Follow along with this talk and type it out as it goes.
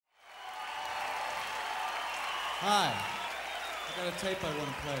Hi. I got a tape I want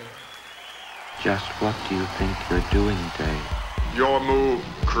to play. Just what do you think you're doing, Dave? Your move,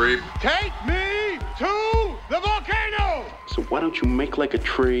 creep. Take me to the volcano! So why don't you make like a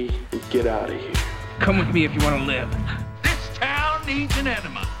tree and get out of here? Come with me if you want to live. This town needs an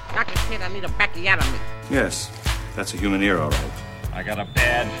enema. Dr. Kid, I need a backiotomy. Yes, that's a human ear, all right. I got a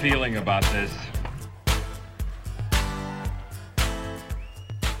bad feeling about this.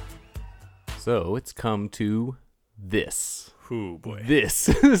 So it's come to this. Ooh, boy. This.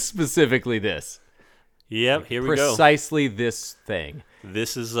 Specifically this. Yep, here we go. Precisely this thing.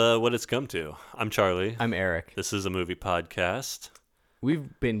 This is what it's come to. I'm Charlie. I'm Eric. This is a movie podcast. We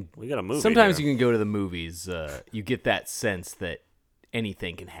got a movie Sometimes here. you can go to the movies. You get that sense that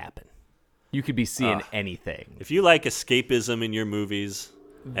anything can happen. You could be seeing anything. If you like escapism in your movies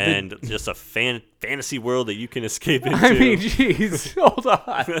and just a fantasy world that you can escape into. I mean, jeez, hold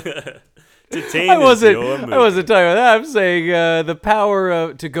on. I wasn't talking about that. I'm saying the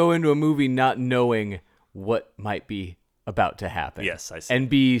power to go into a movie not knowing what might be about to happen. Yes, I see. And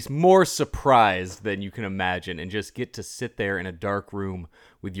be more surprised than you can imagine and just get to sit there in a dark room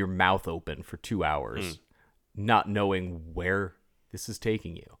with your mouth open for 2 hours, not knowing where this is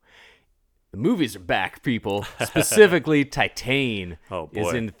taking you. The movies are back, people. Specifically, Titane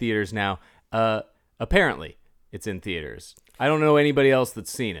is in theaters now. Apparently, it's in theaters. I don't know anybody else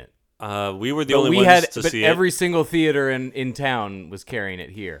that's seen it. We were the only ones to see it. But every single theater in town was carrying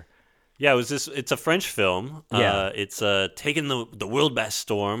it here. Yeah, it's a French film. Yeah. It's taken the world by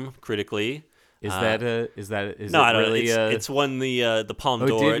storm critically. Is it no, I don't really? know. It's won the Palme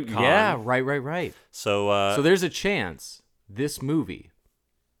d'Or at Cannes. Yeah, right. So there's a chance this movie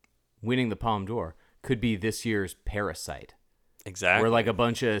winning the Palme d'Or could be this year's Parasite. Exactly. Where like a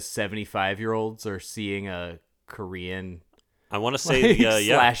bunch of 75-year-olds are seeing a Korean I want to say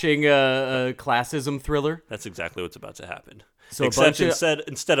slashing a classism thriller. That's exactly what's about to happen. So except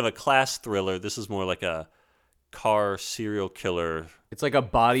instead of a class thriller, this is more like a car serial killer. It's like a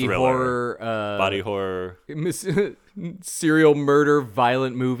body thriller. horror serial murder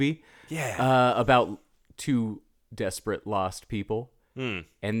violent movie. Yeah. About two desperate lost people.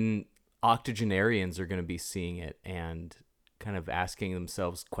 And octogenarians are going to be seeing it and kind of asking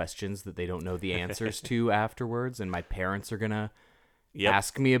themselves questions that they don't know the answers to afterwards. And my parents are going to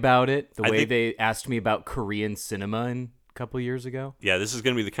ask me about it the way they asked me about Korean cinema a couple years ago. Yeah, this is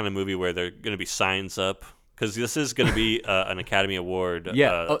going to be the kind of movie where there are going to be signs up because this is going to be an Academy Award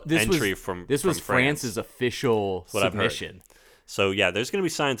entry from France's official submission. So, yeah, there's going to be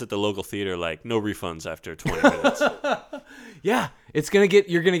signs at the local theater like, no refunds after 20 minutes. Yeah,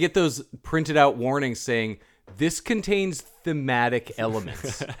 you're going to get those printed out warnings saying, this contains thematic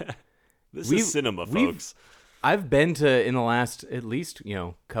elements. This is cinema, folks. I've been to, in the last, at least,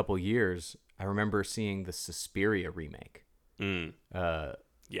 couple years, I remember seeing the Suspiria remake. In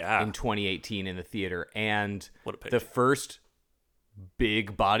 2018 in the theater. And the first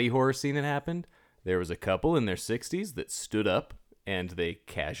big body horror scene that happened, there was a couple in their 60s that stood up and they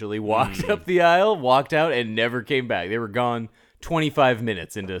casually walked up the aisle, walked out, and never came back. They were gone 25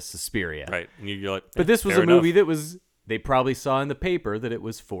 minutes into Suspiria. Right. And you're like, but this was a movie that they probably saw in the paper that it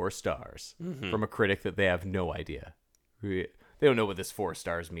was 4 stars from a critic that they have no idea. They don't know what this 4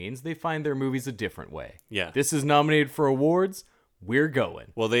 stars means. They find their movies a different way. Yeah. This is nominated for awards. We're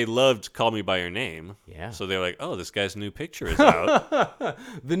going. Well, they loved Call Me By Your Name. Yeah. So they're like, oh, this guy's new picture is out.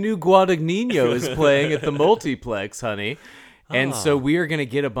 The new Guadagnino is playing at the multiplex, honey. And so we are going to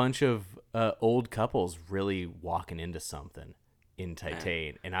get a bunch of old couples really walking into something in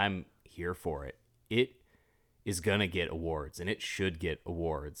Titane. And I'm here for it. It is going to get awards, and it should get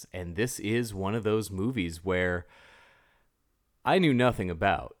awards. And this is one of those movies where I knew nothing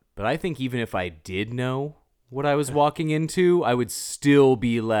about. But I think even if I did know what I was walking into, I would still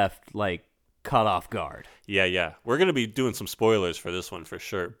be left, caught off guard. Yeah. We're going to be doing some spoilers for this one for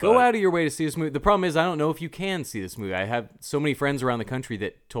sure. Go out of your way to see this movie. The problem is I don't know if you can see this movie. I have so many friends around the country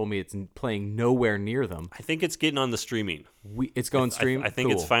that told me it's playing nowhere near them. I think it's getting on the streaming. It's going stream? I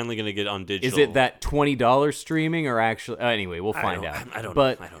think it's finally going to get on digital. Is it that $20 streaming or actually... anyway, we'll find out. I don't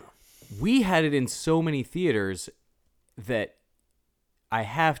know. We had it in so many theaters that I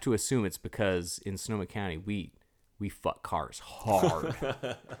have to assume it's because in Sonoma County, we fuck cars hard.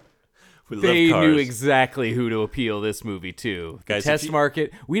 They knew exactly who to appeal this movie to. The test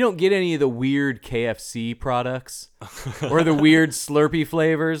market. We don't get any of the weird KFC products or the weird Slurpee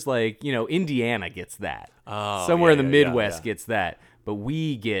flavors. Like, Indiana gets that. Somewhere in the Midwest gets that. But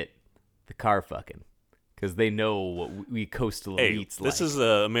we get the car fucking. because they know what we coastal elites like. This is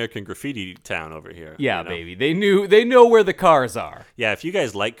the American Graffiti town over here. Yeah, baby. They know where the cars are. Yeah, if you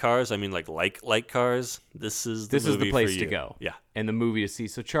guys like cars, I mean like cars, this is the place to go. Yeah. And the movie to see.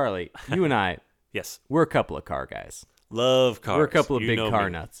 So Charlie, you and I, yes, we're a couple of car guys. Love cars. We're a couple of big car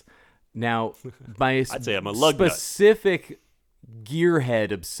nuts. Now, my I'd say I'm a lug specific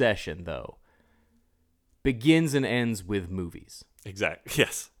gearhead obsession, though, begins and ends with movies. Exactly.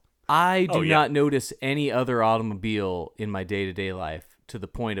 Yes. I do not notice any other automobile in my day-to-day life to the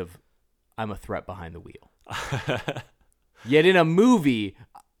point of I'm a threat behind the wheel. Yet in a movie,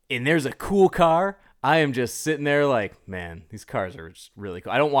 and there's a cool car, I am just sitting there like, man, these cars are just really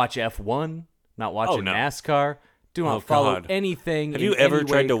cool. I don't watch F1, not watching NASCAR. Do not follow anything. Have you ever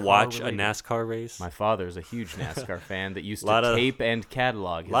tried to watch a NASCAR race? My father's a huge NASCAR fan that used to tape and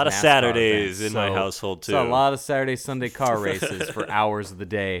catalog his a lot of NASCAR Saturdays events. in my household too. So a lot of Saturday, Sunday car races for hours of the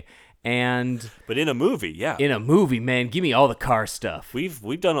day. But in a movie, yeah. In a movie, man, give me all the car stuff.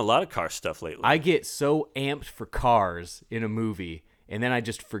 We've done a lot of car stuff lately. I get so amped for cars in a movie, and then I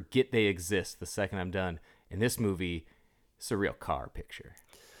just forget they exist the second I'm done. In this movie, it's a real car picture.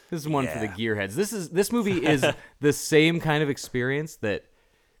 This is one for the gearheads. This movie is the same kind of experience that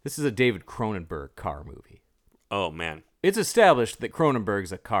this is a David Cronenberg car movie. Oh man. It's established that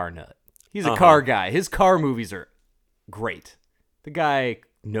Cronenberg's a car nut. He's a car guy. His car movies are great. The guy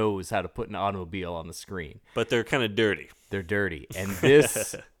knows how to put an automobile on the screen. But they're kind of dirty. They're dirty. And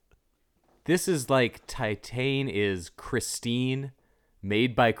this is like Titane is Christine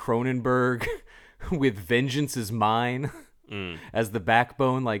made by Cronenberg with Vengeance is Mine. As the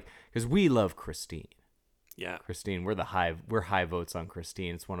backbone, like, because we love Christine. Yeah, Christine, we're high votes on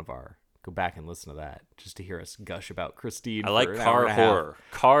Christine. It's one of our. Go back and listen to that just to hear us gush about Christine. I like car horror,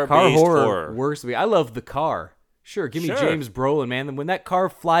 car-based horror. Works to me. I love the car. Sure, give me James Brolin, man. When that car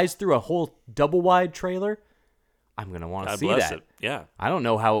flies through a whole double wide trailer, I'm gonna want to see that. It. Yeah, I don't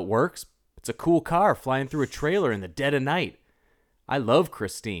know how it works. It's a cool car flying through a trailer in the dead of night. I love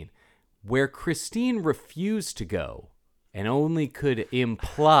Christine. Where Christine refused to go. And only could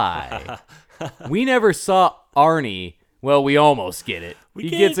imply. We never saw Arnie. Well, we almost get it. He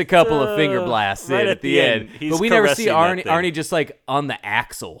gets a couple of finger blasts right at the end. But we never see Arnie just like on the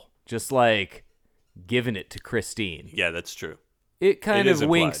axle, just like giving it to Christine. Yeah, that's true. It kind of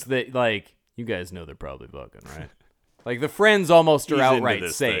winks that, like, you guys know they're probably fucking, right? Like the friends almost are outright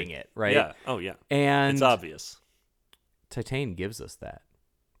saying it, right? Yeah. Oh, yeah. And it's obvious. Titane gives us that.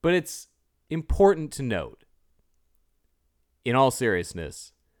 But it's important to note, in all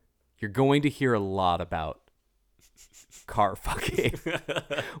seriousness, you're going to hear a lot about car fucking.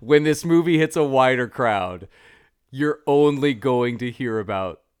 When this movie hits a wider crowd, you're only going to hear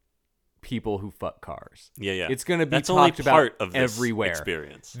about people who fuck cars. Yeah. It's going to be That's talked only part about of this everywhere.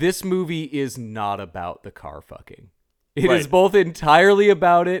 Experience. This movie is not about the car fucking. It is both entirely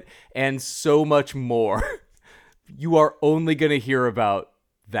about it and so much more. You are only going to hear about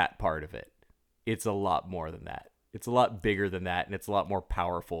that part of it. It's a lot more than that. It's a lot bigger than that, and it's a lot more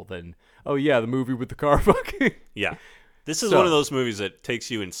powerful than, oh yeah, the movie with the car fucking. Yeah. This is one of those movies that takes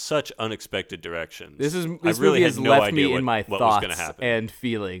you in such unexpected directions. This really movie has left me in my what thoughts and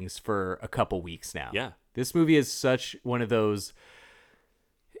feelings for a couple weeks now. Yeah. This movie is such one of those,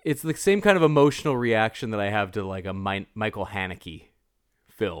 it's the same kind of emotional reaction that I have to like a Michael Haneke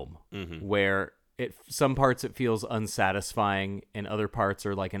film, where some parts it feels unsatisfying and other parts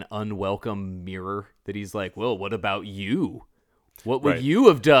are like an unwelcome mirror that he's like, well, what about you? What would you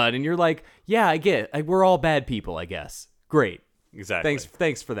have done? And you're like, yeah, I get it. We're all bad people, I guess. Great. Exactly.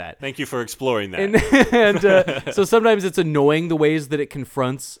 Thanks for that. Thank you for exploring that. And so sometimes it's annoying the ways that it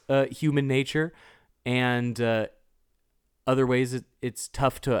confronts human nature, and other ways it's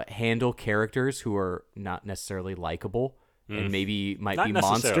tough to handle characters who are not necessarily likable and maybe might be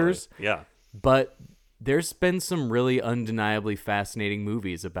monsters. Yeah. But there's been some really undeniably fascinating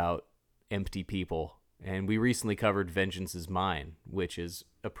movies about empty people. And we recently covered Vengeance is Mine, which is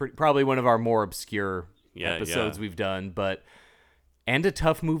probably one of our more obscure episodes we've done, and a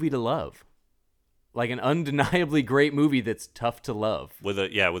tough movie to love. Like an undeniably great movie that's tough to love. With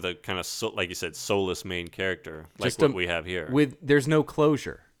a kind of, like you said, soulless main character, like what we have here. There's no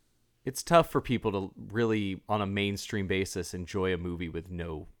closure. It's tough for people to really, on a mainstream basis, enjoy a movie with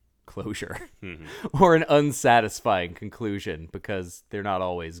no closure or an unsatisfying conclusion, because they're not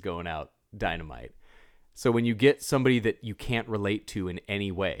always going out dynamite. So when you get somebody that you can't relate to in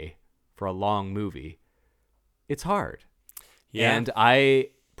any way for a long movie, it's hard. Yeah. And I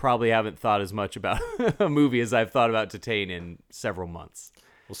probably haven't thought as much about a movie as I've thought about Titane in several months.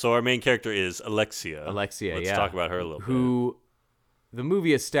 Well, so our main character is Alexia. Let's talk about her a little bit. Who the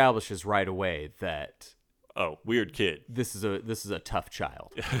movie establishes right away that oh, weird kid. This is a tough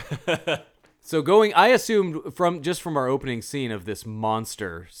child. So I assumed from our opening scene of this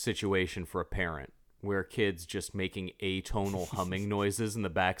monster situation for a parent, where kids just making atonal humming noises in the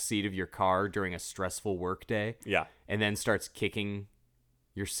back seat of your car during a stressful work day. Yeah. And then starts kicking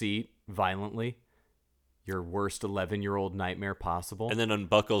your seat violently. Your worst 11-year-old nightmare possible. And then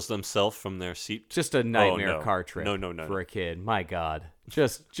unbuckles themselves from their seat. Just a nightmare car trip for a kid. My God.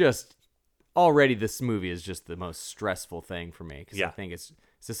 Just already this movie is just the most stressful thing for me. Because I think is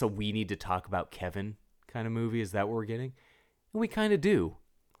this a we need to talk about Kevin kind of movie? Is that what we're getting? And we kind of do.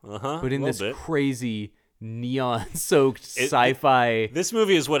 But in this crazy neon-soaked sci-fi... This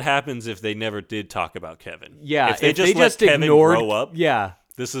movie is what happens if they never did talk about Kevin. Yeah. If they just let Kevin grow up. Yeah.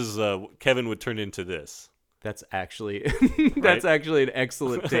 This is... Kevin would turn into this. That's actually actually an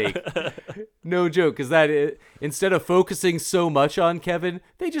excellent take. No joke, because instead of focusing so much on Kevin,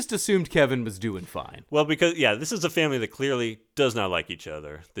 they just assumed Kevin was doing fine. Well, because this is a family that clearly does not like each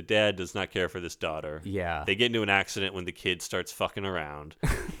other. The dad does not care for this daughter. Yeah, they get into an accident when the kid starts fucking around.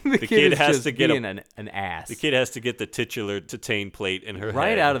 the kid has to get an ass. The kid has to get the titular Titane plate in her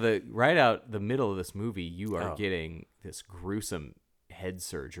head. Right out the middle of this movie, you are getting this gruesome head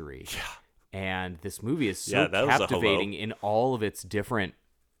surgery. Yeah. And this movie is so captivating in all of its different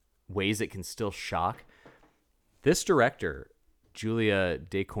ways it can still shock. This director, Julia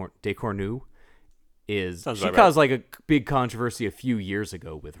Ducournau, caused like a big controversy a few years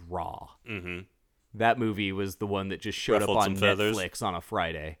ago with Raw. Mm-hmm. That movie was the one that just showed up on Netflix on a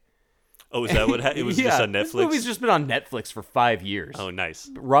Friday. Oh, is that what it was? Just on Netflix? This movie's just been on Netflix for 5 years. Oh, nice.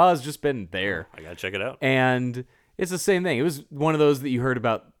 Raw has just been there. I gotta check it out. And it's the same thing. It was one of those that you heard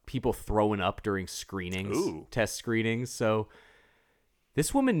about people throwing up during screenings, test screenings. So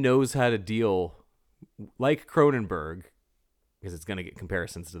this woman knows how to deal, like Cronenberg, because it's going to get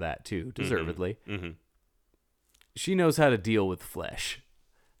comparisons to that too, deservedly. Mm-hmm. She knows how to deal with flesh.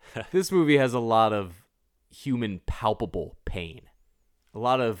 This movie has a lot of human palpable pain, a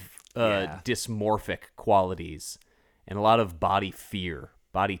lot of dysmorphic qualities, and a lot of body fear,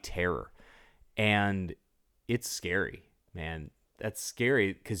 body terror. And it's scary, man. That's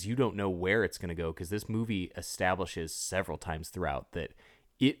scary because you don't know where it's going to go, because this movie establishes several times throughout that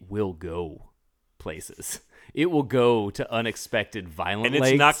it will go places. It will go to unexpected violent lakes.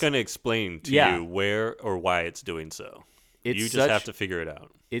 And it's not going to explain to you where or why it's doing so. You just have to figure it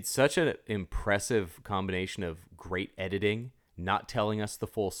out. It's such an impressive combination of great editing, not telling us the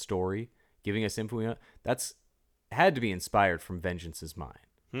full story, giving us info. That's had to be inspired from Vengeance is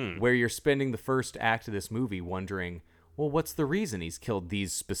Mine, where you're spending the first act of this movie wondering, well, what's the reason he's killed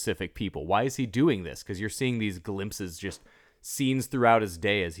these specific people? Why is he doing this? Because you're seeing these glimpses, just scenes throughout his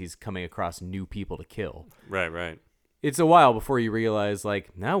day as he's coming across new people to kill. Right. It's a while before you realize,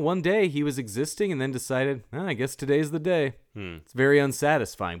 now one day he was existing and then decided, I guess today's the day. It's very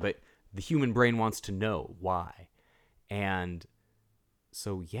unsatisfying, but the human brain wants to know why. And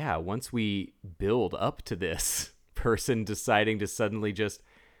so, once we build up to this person deciding to suddenly just,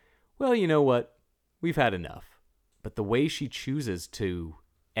 well, you know what? We've had enough. But the way she chooses to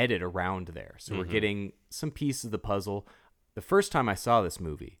edit around there. So we're getting some pieces of the puzzle. The first time I saw this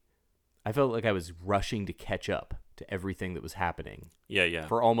movie, I felt like I was rushing to catch up to everything that was happening. Yeah.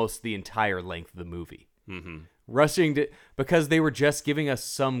 For almost the entire length of the movie. Mm-hmm. Rushing to, because they were just giving us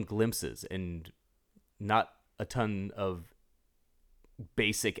some glimpses and not a ton of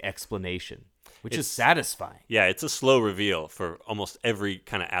basic explanation, which is satisfying. Yeah, it's a slow reveal for almost every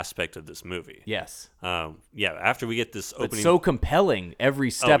kind of aspect of this movie. Yes. After we get this opening... But so compelling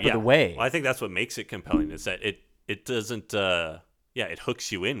every step of the way. Well, I think that's what makes it compelling, is that it doesn't... it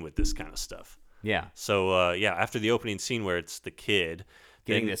hooks you in with this kind of stuff. Yeah. So, after the opening scene where it's the kid...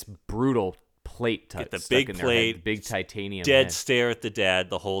 Getting this brutal plate get the stuck big in their plate, head, the big titanium dead head. Stare at the dad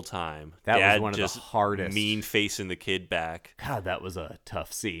the whole time. That dad was one of just the hardest. Mean facing the kid back. God, that was a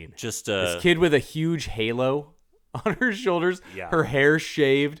tough scene. Just this kid with a huge halo on her shoulders, her hair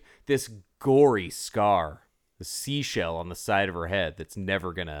shaved, this gory scar, the seashell on the side of her head that's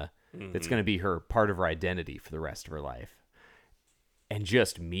never gonna that's gonna be her part of her identity for the rest of her life. And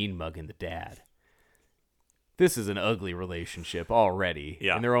just mean mugging the dad. This is an ugly relationship already.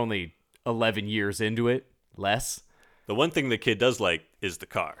 Yeah. And they're only 11 years into it, less. The one thing the kid does like is the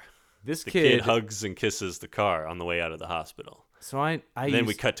car. The kid hugs and kisses the car on the way out of the hospital. So then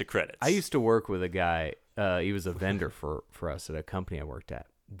we cut to credits. I used to work with a guy, he was a vendor for us at a company I worked at,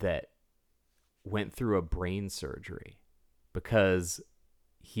 that went through a brain surgery because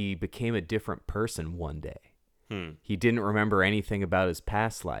he became a different person one day. He didn't remember anything about his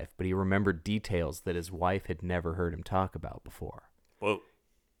past life, but he remembered details that his wife had never heard him talk about before. Whoa.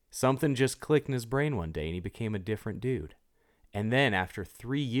 Something just clicked in his brain one day and he became a different dude. And then after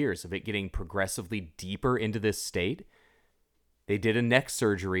 3 years of it getting progressively deeper into this state, they did a neck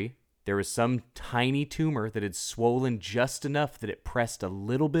surgery. There was some tiny tumor that had swollen just enough that it pressed a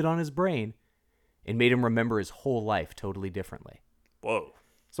little bit on his brain and made him remember his whole life totally differently. Whoa.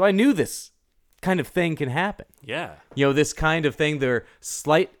 So I knew this kind of thing can happen. Yeah. You know, this kind of thing, their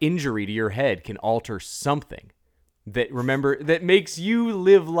slight injury to your head can alter something that makes you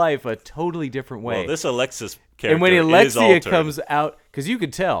live life a totally different way. Well, this Alexis character and when is Alexia altered. comes out, because you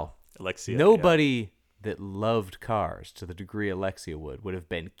could tell, Alexia, nobody that loved cars to the degree Alexia would have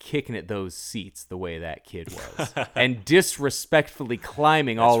been kicking at those seats the way that kid was and disrespectfully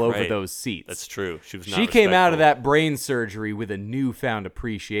climbing all over those seats. That's true. She came out of that brain surgery with a newfound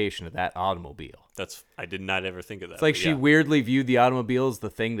appreciation of that automobile. I did not ever think of that. It's like she weirdly viewed the automobile as the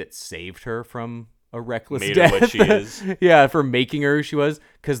thing that saved her from a reckless made death. Her what she is. Yeah, for making her who she was.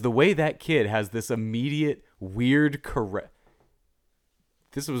 Because the way that kid has this immediate, weird,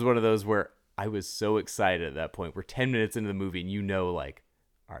 this was one of those where I was so excited at that point. We're 10 minutes into the movie and you know, like,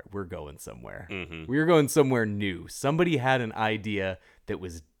 all right, we're going somewhere. Mm-hmm. We're going somewhere new. Somebody had an idea that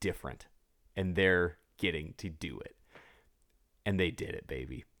was different and they're getting to do it. And they did it,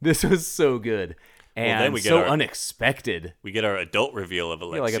 baby. This was so good. And then we get unexpected. We get our adult reveal of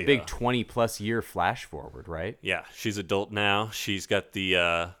Alexia. Yeah, like a big 20-plus year flash forward, right? Yeah, she's adult now. She's got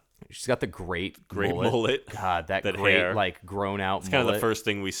the great mullet. God, that great hair. Like grown out. It's mullet. kind of the first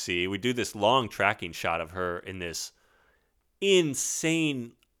thing we see. We do this long tracking shot of her in this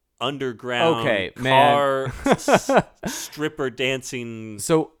insane underground car stripper dancing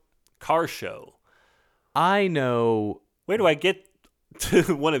car show. I know. Where do I get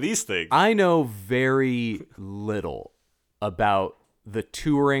to one of these things? I know very little about the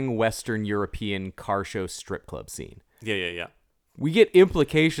touring Western European car show strip club scene. Yeah. We get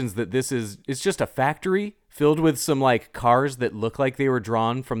implications that it's just a factory filled with some like cars that look like they were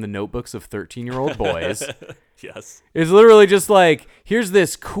drawn from the notebooks of 13-year-old boys. Yes. It's literally just like, here's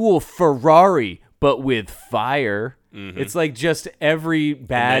this cool Ferrari, but with fire. Mm-hmm. It's like just every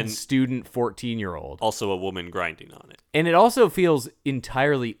bad student 14-year-old. Also a woman grinding on it. And it also feels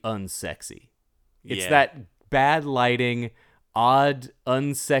entirely unsexy. It's that bad lighting, odd,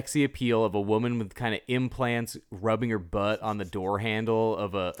 unsexy appeal of a woman with kind of implants rubbing her butt on the door handle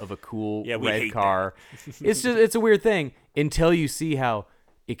of a cool red car. It's a weird thing until you see how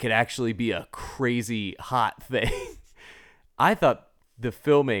it could actually be a crazy hot thing. I thought the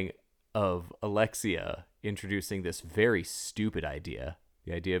filming of Alexia introducing this very stupid idea,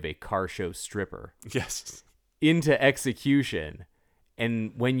 the idea of a car show stripper, into execution,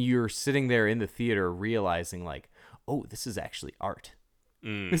 and when you're sitting there in the theater realizing like, oh, this is actually art.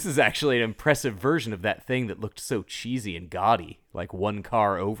 This is actually an impressive version of that thing that looked so cheesy and gaudy, like one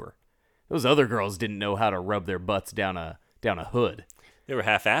car over. Those other girls didn't know how to rub their butts down a hood. They were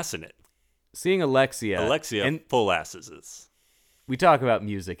half-assing it. Seeing Alexia and full asses. We talk about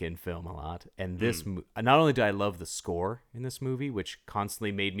music in film a lot, and this not only do I love the score in this movie, which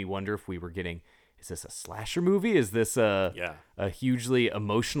constantly made me wonder if we were getting, is this a slasher movie? Is this a hugely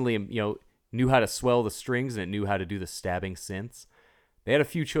emotionally, knew how to swell the strings and it knew how to do the stabbing synths? They had a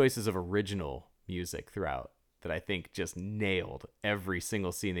few choices of original music throughout that I think just nailed every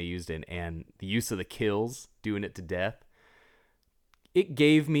single scene they used in, and the use of the kills, doing it to death. It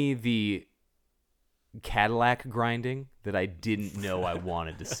gave me the Cadillac grinding that I didn't know I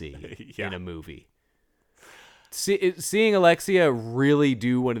wanted to see in a movie. Seeing Alexia really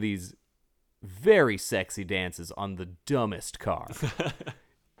do one of these very sexy dances on the dumbest car.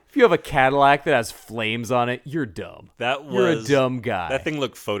 If you have a Cadillac that has flames on it, you're dumb. You're a dumb guy. That thing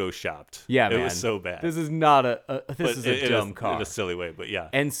looked photoshopped. Yeah, man. It was so bad. This is not this is a dumb car. In a silly way, but yeah.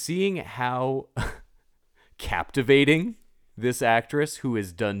 And seeing how captivating this actress, who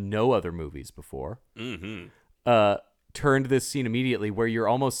has done no other movies before, turned this scene immediately, where you're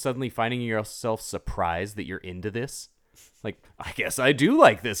almost suddenly finding yourself surprised that you're into this. Like, I guess I do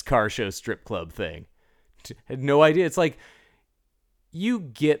like this car show strip club thing. Had no idea. It's like, you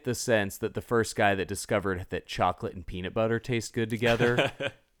get the sense that the first guy that discovered that chocolate and peanut butter taste good together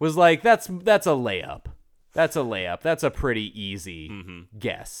was like, that's a layup. That's a layup. That's a pretty easy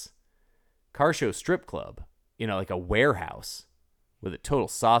guess. Car show strip club, like a warehouse with a total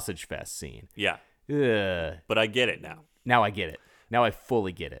sausage fest scene. Yeah. Ugh. But I get it now. Now I get it. Now I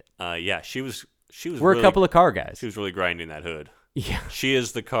fully get it. Yeah, she was We're really, a couple of car guys. She was really grinding that hood. Yeah. She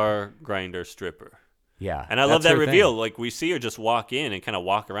is the car grinder stripper. Yeah. And I love that reveal. Like, we see her just walk in and kind of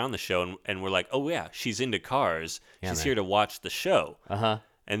walk around the show, and we're like, oh, yeah, she's into cars. She's here to watch the show. Uh-huh.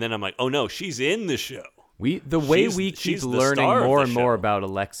 And then I'm like, oh, no, she's in the show. The way we keep learning more and more about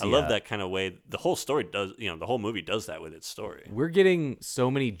Alexia. I love that kind of way. The whole story does, the whole movie does that with its story. We're getting so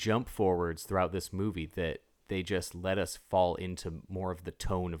many jump forwards throughout this movie that they just let us fall into more of the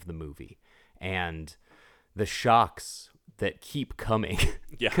tone of the movie. And the shocks that keep coming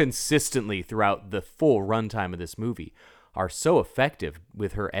consistently throughout the full runtime of this movie are so effective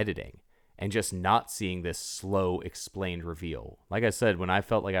with her editing. And just not seeing this slow explained reveal. Like I said, when I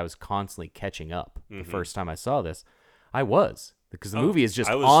felt like I was constantly catching up the first time I saw this, I was. Because the movie is just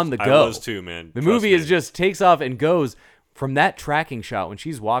on the go. I was too, man. The movie is just takes off and goes. From that tracking shot, when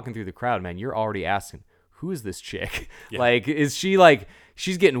she's walking through the crowd, man, you're already asking, who is this chick? Yeah. Like, is she like,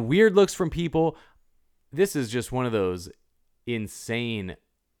 she's getting weird looks from people. This is just one of those insane,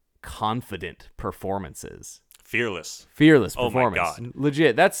 confident performances. Fearless performance. Oh my God.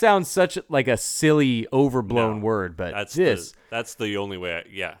 Legit. That sounds such like a silly, overblown word, but that's the only way.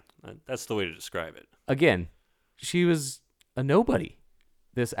 That's the way to describe it. Again, she was a nobody.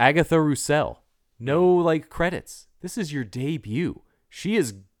 This Agatha Roussel. No like credits. This is your debut. She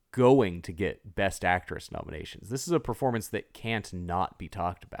is going to get Best Actress nominations. This is a performance that can't not be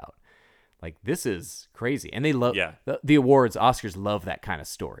talked about. Like, this is crazy. And they love the awards, Oscars love that kind of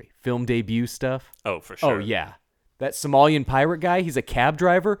story. Film debut stuff. Oh, for sure. Oh, yeah. That Somalian pirate guy, he's a cab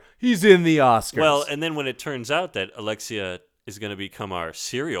driver. He's in the Oscars. Well, and then when it turns out that Alexia is going to become our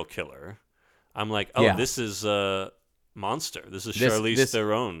serial killer, I'm like, this is a monster. This is Charlize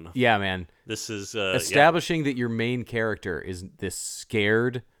Theron. Yeah, man. This is... establishing that your main character is this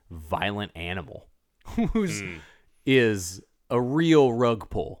scared, violent animal who is a real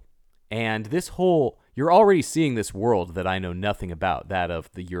rug pull. And this whole... You're already seeing this world that I know nothing about, that of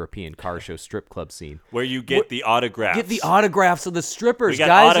the European car show strip club scene. Where you get the autographs. Get the autographs of the strippers. We got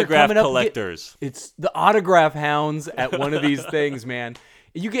Guys autograph are coming collectors. It's the autograph hounds at one of these things, man.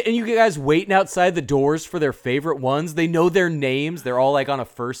 You get guys waiting outside the doors for their favorite ones. They know their names. They're all like on a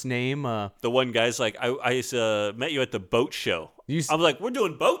first name. The one guy's like, I met you at the boat show. I'm like, we're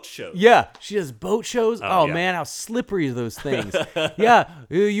doing boat shows. Yeah, she does boat shows. Oh man, how slippery are those things? Yeah,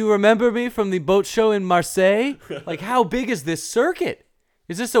 you remember me from the boat show in Marseille? Like, how big is this circuit?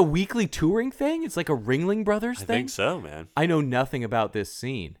 Is this a weekly touring thing? It's like a Ringling Brothers thing? I think so, man. I know nothing about this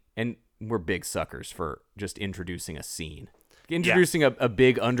scene, and we're big suckers for just introducing a scene. Introducing a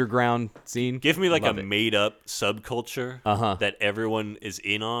big underground scene. Give me like a made-up subculture that everyone is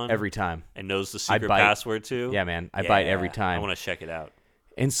in on. Every time. And knows the secret password to. Yeah, man. I bite every time. I want to check it out.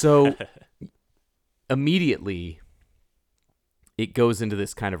 And so, immediately, it goes into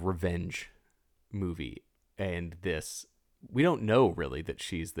this kind of revenge movie. And we don't know, really, that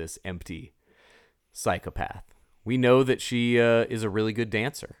she's this empty psychopath. We know that she is a really good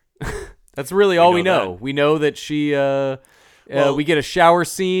dancer. That's really all we know. We know that she... we get a shower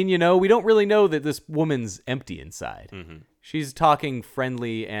scene, We don't really know that this woman's empty inside. Mm-hmm. She's talking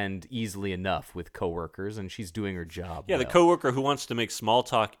friendly and easily enough with coworkers, and she's doing her job. Yeah, the coworker who wants to make small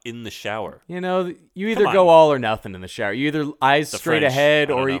talk in the shower. You either go all or nothing in the shower. You either eyes straight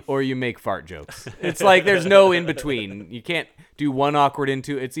ahead or you make fart jokes. It's like there's no in between. You can't do one awkward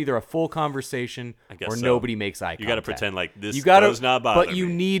into. It's either a full conversation or nobody makes eye contact. You got to pretend like this does not bother But you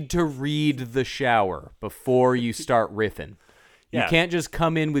need to read the shower before you start riffing. You can't just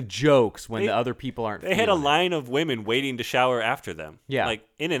come in with jokes when the other people aren't. They had a line of women waiting to shower after them. Yeah, like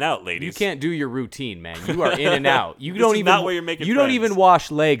in and out, ladies. You can't do your routine, man. You are in and out. You don't even. Not where you're making. You don't even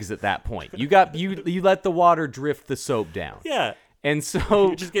wash legs at that point. You let the water drift the soap down. Yeah, and so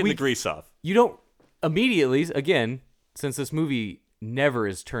you're just getting the grease off. You don't immediately again, since this movie never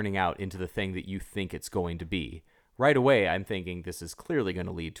is turning out into the thing that you think it's going to be. Right away, I'm thinking this is clearly going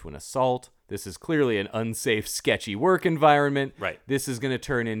to lead to an assault. This is clearly an unsafe, sketchy work environment. Right. This is going to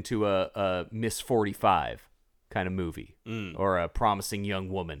turn into a Miss 45 kind of movie or a promising young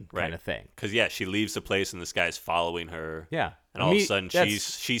woman kind of thing. Because, she leaves the place and this guy's following her. Yeah. And all of a sudden,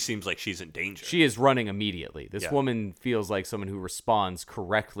 she seems like she's in danger. She is running immediately. This woman feels like someone who responds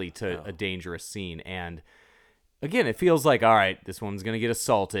correctly to a dangerous scene. And, again, it feels like, all right, this woman's going to get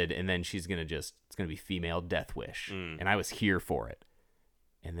assaulted, and then she's going to it's going to be female death wish. And I was here for it.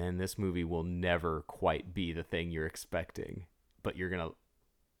 And then this movie will never quite be the thing you're expecting. But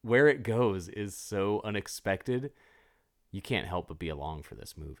where it goes is so unexpected, you can't help but be along for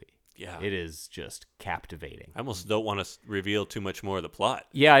this movie. Yeah. It is just captivating. I almost don't want to reveal too much more of the plot.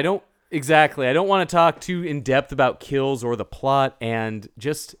 Yeah, I don't want to talk too in depth about kills or the plot. And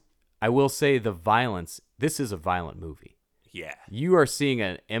just, I will say the violence, this is a violent movie. Yeah. You are seeing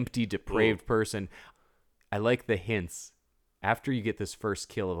an empty, depraved person. I like the hints. After you get this first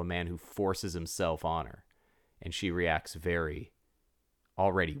kill of a man who forces himself on her, and she reacts very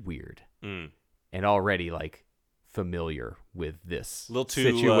already weird. and already like familiar with this a little too,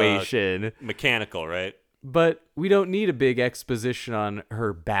 situation. Mechanical, right? But we don't need a big exposition on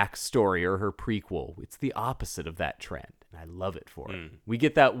her backstory or her prequel. It's the opposite of that trend, and I love it for it. We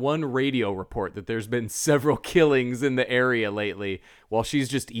get that one radio report that there's been several killings in the area lately while she's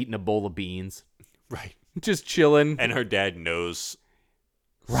just eating a bowl of beans. Right. Just chilling. And her dad knows.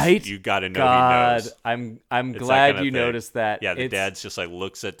 Right? You got to know God, he knows. I'm glad you noticed that. Yeah, the dad's just like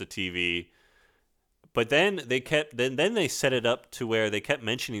looks at the TV. But then they set it up to where they kept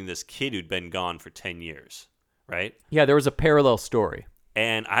mentioning this kid who'd been gone for 10 years, right? Yeah, there was a parallel story.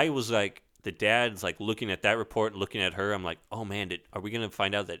 And I was like, the dad's like looking at that report and looking at her. I'm like, oh man, are we going to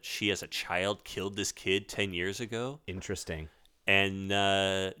find out that she as a child killed this kid 10 years ago? Interesting. And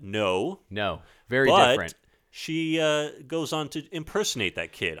no. Very but different. She goes on to impersonate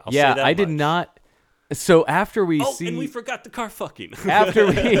that kid. I'll yeah, say that I did much. not. So after we Oh, see, and we forgot the car fucking. after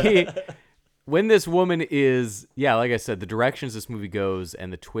we, when this woman is, yeah, like I said, the directions this movie goes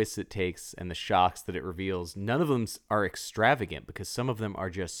and the twists it takes and the shocks that it reveals, none of them are extravagant because some of them are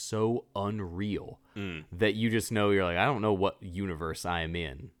just so unreal that you just know you're like, I don't know what universe I am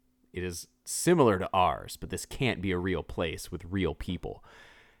in. It is similar to ours, but this can't be a real place with real people.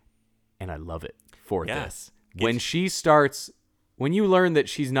 And I love it for this. When you learn that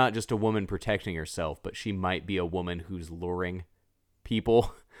she's not just a woman protecting herself, but she might be a woman who's luring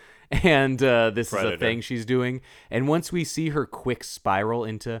people, and this Predator. Is a thing she's doing. And once we see her quick spiral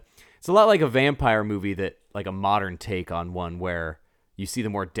into, it's a lot like a vampire movie that, like a modern take on one where you see the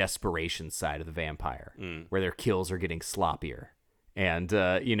more desperation side of the vampire, where their kills are getting sloppier. And,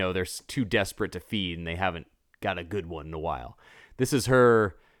 they're too desperate to feed and they haven't got a good one in a while. This is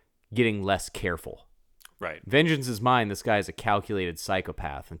her getting less careful. Right. Vengeance is mine. This guy is a calculated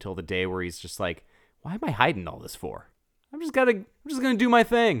psychopath until the day where he's just like, why am I hiding all this for? I'm just gonna do my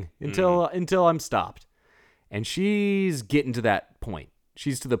thing until I'm stopped. And she's getting to that point.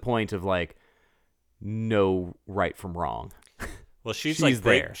 She's to the point of like, no right from wrong. Well, she's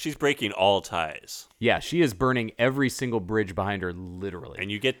there. She's breaking all ties. Yeah, she is burning every single bridge behind her, literally. And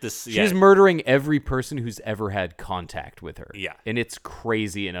you get this. She's murdering every person who's ever had contact with her. Yeah. And it's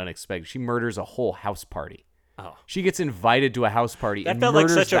crazy and unexpected. She murders a whole house party. Oh. She gets invited to a house party that and felt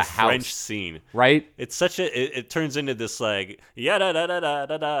murders like such the a house. French scene, right? It's such a. It turns into this like da da da da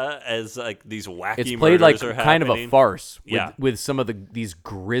da da as like these wacky. It's played like are kind happening. of a farce. Yeah. With some of these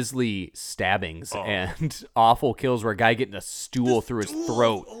grisly stabbings and awful kills where a guy getting a stool through his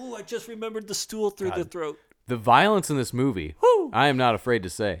throat. Oh, I just remembered the stool through the throat. The violence in this movie, I am not afraid to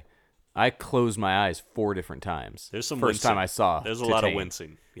say. I closed my eyes 4 different times. There's some first wincing. time I saw. There's a lot of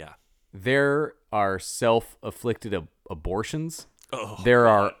wincing. Yeah. There are self-afflicted abortions. Oh, there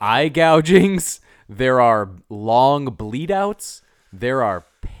are eye gougings. There are long bleed-outs. There are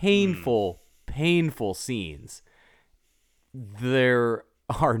painful scenes. There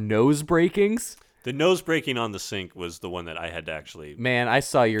are nose breakings. The nose breaking on the sink was the one that I had to actually. Man, I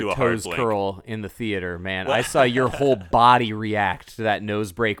saw your toes curl in the theater, man. I saw your whole body react to that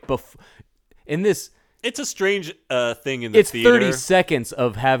nose break. In this. It's a strange thing in the theater. It's 30 seconds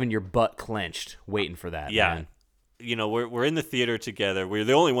of having your butt clenched, waiting for that. Yeah. Man. You know, we're in the theater together. We're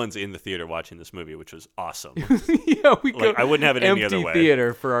the only ones in the theater watching this movie, which was awesome. Yeah, we go. I wouldn't have it any other way. Empty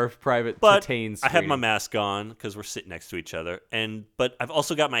theater for our private Tatane screen. I have my mask on because we're sitting next to each other, but I've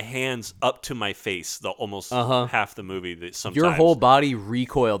also got my hands up to my face the almost half the movie. That sometimes your whole body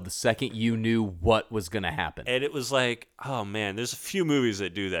recoiled the second you knew what was going to happen, and it was like, oh man, there's a few movies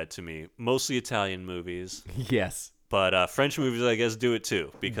that do that to me. Mostly Italian movies, yes, but French movies, I guess, do it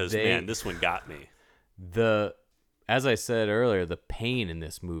too because man, this one got me. As I said earlier, the pain in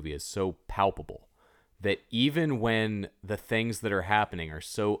this movie is so palpable that even when the things that are happening are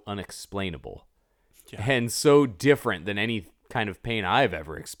so unexplainable and so different than any kind of pain I've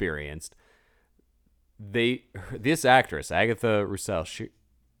ever experienced, this actress, Agatha Roussel,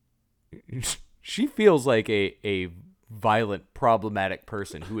 she feels like a violent, problematic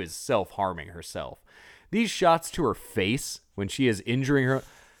person who is self-harming herself. These shots to her face when she is injuring her...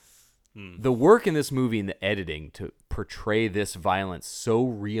 The work in this movie and the editing to portray this violence so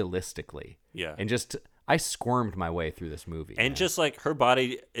realistically. Yeah. And I squirmed my way through this movie. And just like her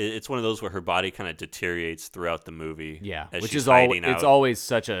body, it's one of those where her body kind of deteriorates throughout the movie. Yeah. Which is it's always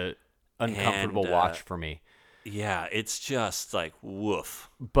such a uncomfortable watch for me. Yeah. It's just like, woof.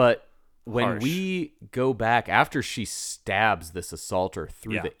 But when we go back after she stabs this assaulter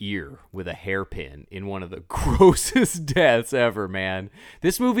through the ear with a hairpin in one of the grossest deaths ever, man.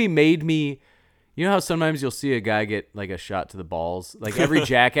 This movie made me, you know how sometimes you'll see a guy get like a shot to the balls, like every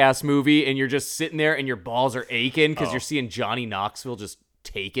Jackass movie, and you're just sitting there and your balls are aching because you're seeing Johnny Knoxville just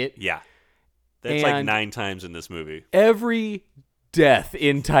take it. Yeah. That's like 9 times in this movie. Every death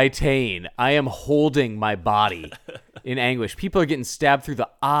in Titane, I am holding my body in anguish. People are getting stabbed through the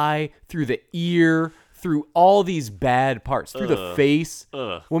eye, through the ear, through all these bad parts, through the face.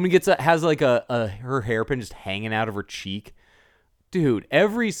 Woman has like her hairpin just hanging out of her cheek. Dude,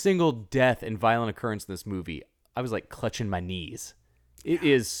 every single death and violent occurrence in this movie, I was like clutching my knees. It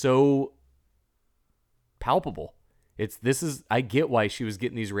is so palpable. I get why she was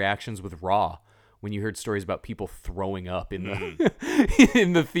getting these reactions with Raw when you heard stories about people throwing up in the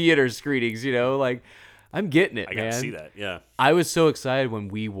in the theater screenings, like I'm getting it, man. I got to see that. Yeah. I was so excited when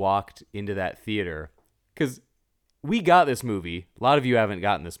we walked into that theater cuz we got this movie. A lot of you haven't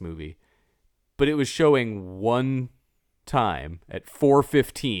gotten this movie, but it was showing one time at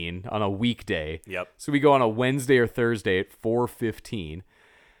 4:15 on a weekday. Yep. So we go on a Wednesday or Thursday at 4:15.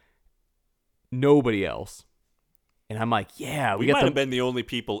 Nobody else. And I'm like, yeah, we might have been the only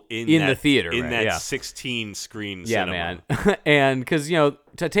people in the theater in that 16 screen cinema. Man. And because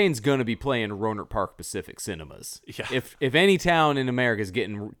Titane's gonna be playing Roanoke Park Pacific Cinemas. Yeah. If any town in America is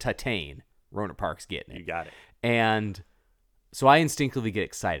getting Titane, Roanoke Park's getting it. You got it. And so I instinctively get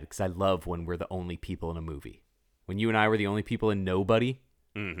excited because I love when we're the only people in a movie. When you and I were the only people in Nobody,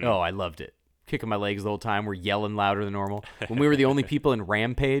 oh, I loved it. Kicking my legs the whole time. We're yelling louder than normal. When we were the only people in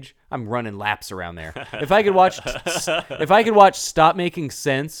Rampage, I'm running laps around there. If I could watch Stop Making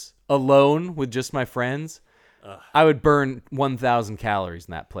Sense alone with just my friends, I would burn 1,000 calories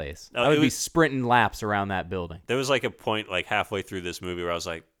in that place. I would be sprinting laps around that building. There was like a point like halfway through this movie where I was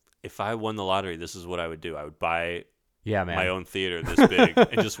like, if I won the lottery, this is what I would do. I would buy my own theater this big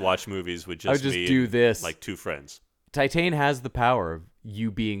and just watch movies with I would just do this. Like 2 friends. Titane has the power of you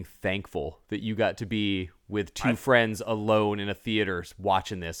being thankful that you got to be with 2 friends alone in a theater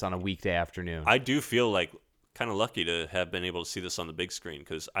watching this on a weekday afternoon. I do feel like kind of lucky to have been able to see this on the big screen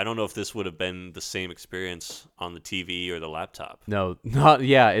because I don't know if this would have been the same experience on the TV or the laptop. No, not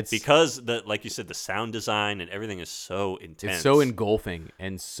it's because like you said, the sound design and everything is so intense. It's so engulfing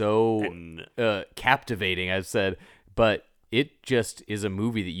and so captivating, I've said, but it just is a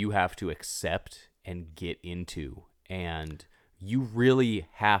movie that you have to accept and get into. And you really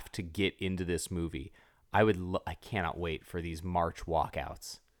have to get into this movie. I cannot wait for these March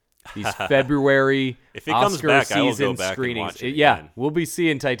walkouts. These February if it comes Oscar back, season I will go back screenings. And watch it yeah, again. we'll be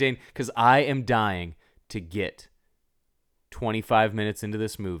seeing Titane because I am dying to get 25 minutes into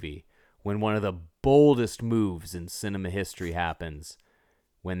this movie when one of the boldest moves in cinema history happens.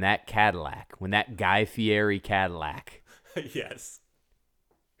 When that Guy Fieri Cadillac yes,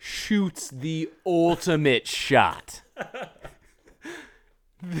 shoots the ultimate shot.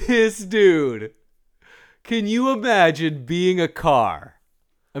 This dude, can you imagine being a car?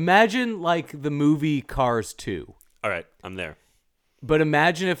 Imagine like the movie Cars 2. All right, I'm there. But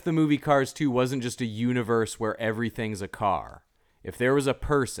imagine if the movie Cars 2 wasn't just a universe where everything's a car. If there was a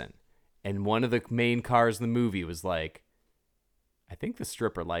person and one of the main cars in the movie was like, I think the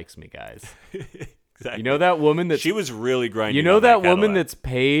stripper likes me, guys. Exactly. You know that woman that she was really grinding. You know on that Cadillac. woman that's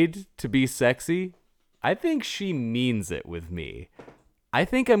paid to be sexy? I think she means it with me. I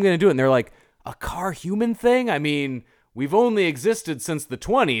think I'm going to do it. And they're like, a car human thing? I mean, we've only existed since the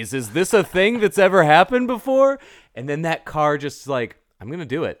 20s. Is this a thing that's ever happened before? And then that car just like, I'm going to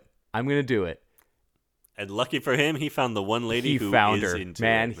do it. I'm going to do it. And lucky for him, he found the one lady who found is her. into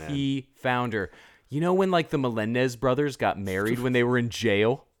man, it. Man, he found her. You know when like the Melendez brothers got married when they were in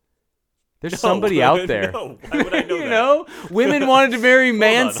jail? There's somebody out there. No, why would I know you that? know, women wanted to marry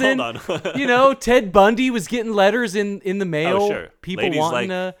Manson. Hold on. You know, Ted Bundy was getting letters in the mail. Oh, sure. People Ladies wanting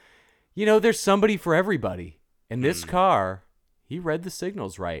to, there's somebody for everybody. And this car, he read the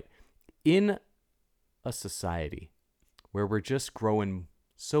signals right. In a society where we're just growing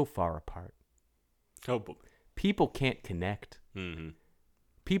so far apart, people can't connect. Mm-hmm.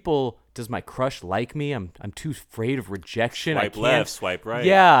 People, does my crush like me? I'm too afraid of rejection. Swipe left, swipe right.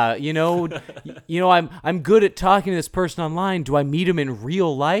 Yeah, I'm good at talking to this person online. Do I meet him in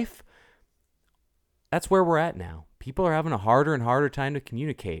real life? That's where we're at now. People are having a harder and harder time to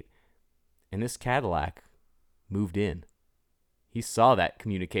communicate. And this Cadillac moved in. He saw that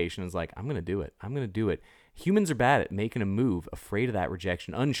communication and was like, I'm going to do it. I'm going to do it. Humans are bad at making a move, afraid of that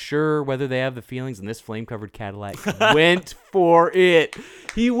rejection, unsure whether they have the feelings, and this flame-covered Cadillac went for it.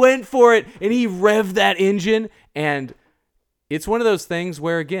 He went for it, and he revved that engine, and it's one of those things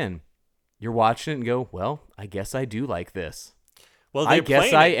where, again, you're watching it and go, well, I guess I do like this. Well, I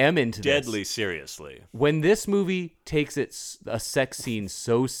guess I am into deadly this. Seriously. When this movie takes a sex scene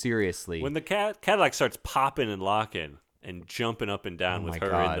so seriously. When the Cadillac starts popping and locking and jumping up and down with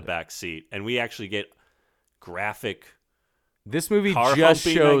her in the back seat, and we actually get graphic This movie car just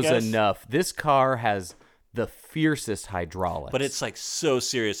humping, shows I guess. enough. This car has the fiercest hydraulics. But it's like so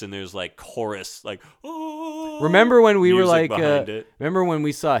serious, and there's like chorus, like, oh. Remember when we were music like, behind it. remember when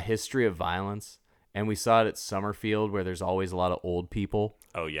we saw History of Violence, and we saw it at Summerfield, where there's always a lot of old people.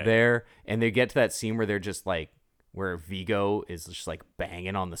 Oh yeah. There, and they get to that scene where they're just like, where Vigo is just like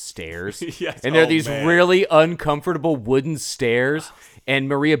banging on the stairs, Yes. and there are Oh, these man. really uncomfortable wooden stairs, and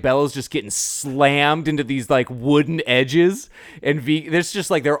Maria Bello's just getting slammed into these like wooden edges, and there's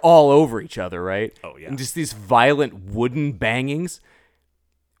just like they're all over each other, right? Oh, yeah. And just these violent wooden bangings.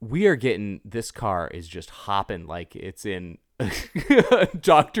 We are getting, this car is just hopping like it's in a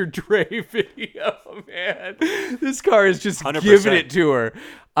Dr. Dre video, man. This car is just 100%. giving it to her.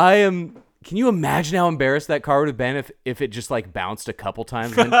 Can you imagine how embarrassed that car would have been if it just like bounced a couple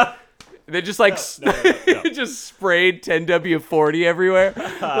times and they just like just sprayed 10W40 everywhere?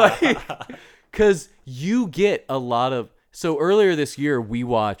 Like, cuz you get a lot of. So earlier this year we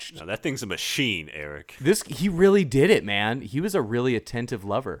watched. No, that thing's a machine, Eric. He really did it, man. He was a really attentive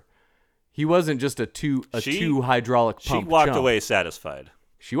lover. He wasn't just a two hydraulic pump. She walked chump. away satisfied.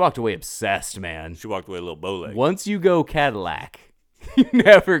 She walked away obsessed, man. She walked away a little bow leg. Once you go Cadillac, you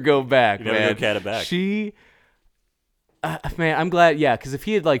never go back, You man. never go Cadillac. She, man, I'm glad, yeah, because if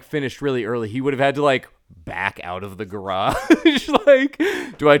he had like finished really early, he would have had to like back out of the garage. Like,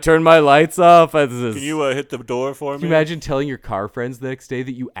 do I turn my lights off? Can you hit the door for me? Can you imagine telling your car friends the next day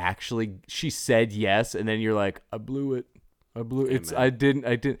that she said yes, and then you're like, I blew it. I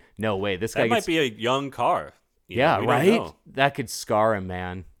didn't. No way. This guy that might be a young car. Yeah, right? That could scar him,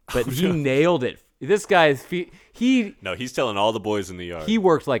 man. But he nailed it. This guy's No, he's telling all the boys in the yard. He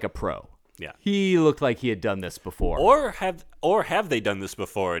worked like a pro. Yeah. He looked like he had done this before. Or have they done this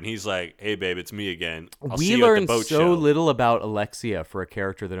before? And he's like, "Hey, babe, it's me again. I'll see We you at the learned boat so show." little about Alexia for a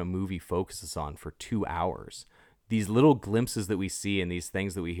character that a movie focuses on for 2 hours. These little glimpses that we see and these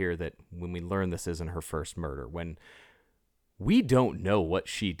things that we hear, that when we learn this isn't her first murder, when we don't know what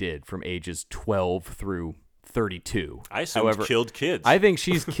she did from ages 12 through 32. I assume killed kids. I think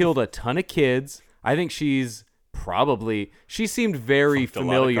she's killed a ton of kids. I think she seemed very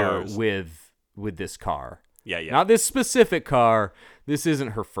familiar with this car. Yeah. Not this specific car. This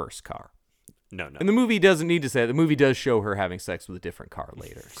isn't her first car. No. And the movie doesn't need to say it. The movie does show her having sex with a different car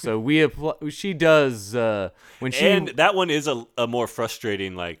later. So she does when she. And that one is a more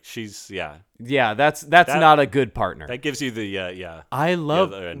frustrating. Like she's Yeah, that's not a good partner. That gives you the I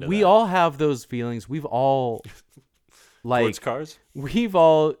love. We all have those feelings. We've all like towards cars. We've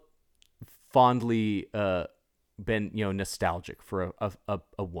all fondly been nostalgic for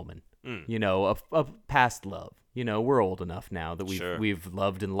a woman. A past love. We're old enough now that we've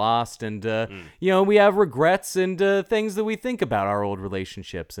loved and lost, and we have regrets and things that we think about our old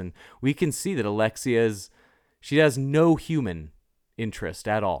relationships, and we can see that Alexia she has no human interest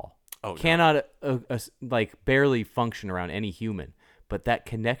at all. Oh, cannot like barely function around any human. But that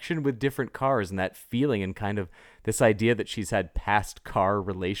connection with different cars and that feeling and kind of this idea that she's had past car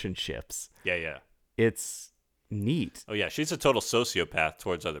relationships. Yeah. It's neat. Oh yeah, she's a total sociopath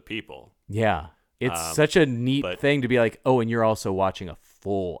towards other people. Yeah. It's such a neat thing to be like, oh, and you're also watching a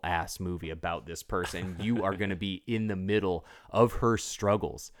full ass movie about this person. You are going to be in the middle of her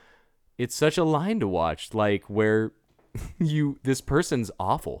struggles. It's such a line to watch, like where this person's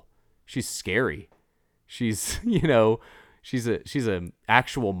awful. She's scary. She's, she's an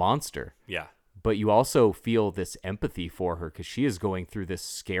actual monster. Yeah. But you also feel this empathy for her because she is going through this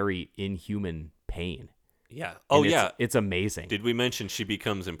scary, inhuman pain. Yeah. Oh, and yeah. It's amazing. Did we mention she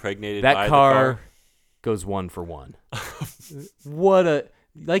becomes impregnated by the car? car Goes 1 for 1.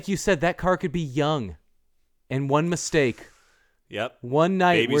 Like you said, that car could be young, and one mistake. Yep. One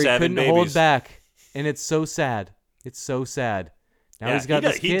night Babies where he couldn't hold babies. back, and it's so sad. It's so sad. Now he's got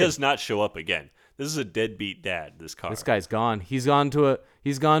this kid. He does not show up again. This is a deadbeat dad. This car. This guy's gone. He's gone to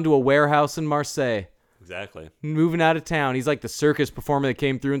a warehouse in Marseille. Exactly. Moving out of town. He's like the circus performer that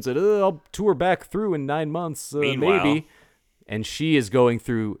came through and said, I'll tour back through in 9 months, maybe. And she is going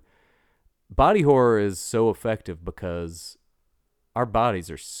through. Body horror is so effective because our bodies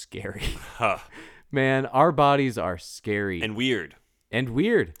are scary. Man, our bodies are scary. And weird.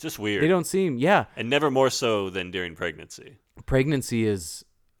 Just weird. They don't seem, yeah. And never more so than during pregnancy. Pregnancy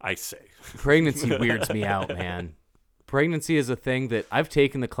weirds me out, man. Pregnancy is a thing that I've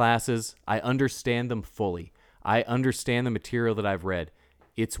taken the classes. I understand them fully. I understand the material that I've read.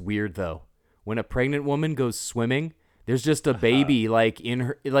 It's weird, though. When a pregnant woman goes swimming, there's just a baby like in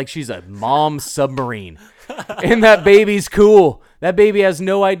her, like she's a mom submarine. And that baby's cool. That baby has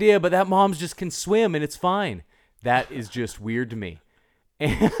no idea, but that mom's just can swim and it's fine. That is just weird to me.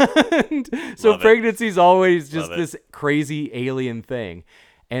 And so pregnancy is always just this crazy alien thing.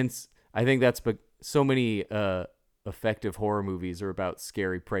 And I think that's so many effective horror movies are about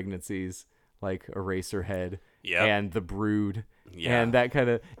scary pregnancies, like Eraserhead and The Brood and that kind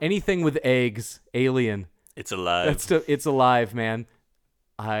of anything with eggs, alien. It's alive. It's alive, man.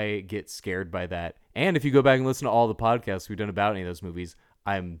 I get scared by that. And if you go back and listen to all the podcasts we've done about any of those movies,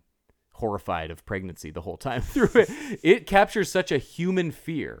 I'm horrified of pregnancy the whole time through it. It captures such a human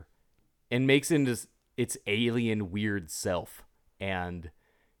fear and makes it into its alien weird self, and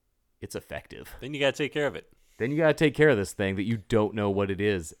it's effective. Then you gotta take care of it. Then you gotta take care of this thing that you don't know what it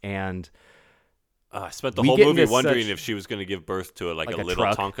is. And I spent the whole movie wondering if she was going to give birth to a little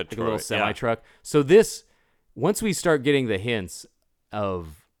truck, Tonka truck, like a little semi truck. So once we start getting the hints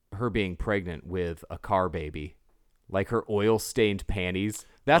of her being pregnant with a car baby, like her oil-stained panties,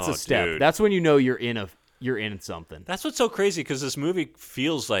 that's a step. Dude. That's when you know you're in something. That's what's so crazy, because this movie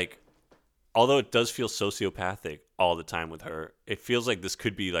feels like, although it does feel sociopathic all the time with her, it feels like this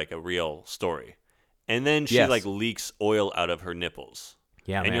could be like a real story. And then she leaks oil out of her nipples.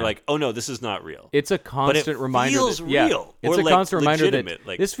 Yeah, and you're like, oh no, this is not real. It's a constant reminder. It feels real. It's a constant reminder that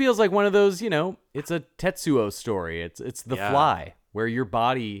like, this feels like one of those, it's a Tetsuo story. It's The Fly, where your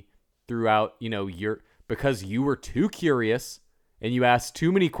body throughout, because you were too curious and you asked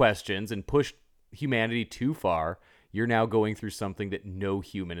too many questions and pushed humanity too far, you're now going through something that no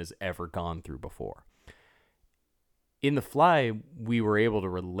human has ever gone through before. In The Fly, we were able to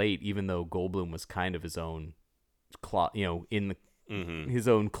relate, even though Goldblum was kind of his own, his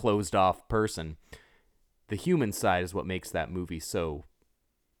own closed off person. The human side is what makes that movie so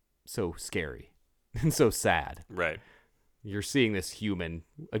scary and so sad. Right. You're seeing this human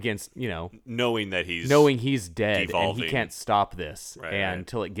against, knowing he's dead devolving. And he can't stop this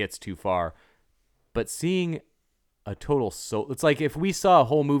until it gets too far. But seeing a total it's like if we saw a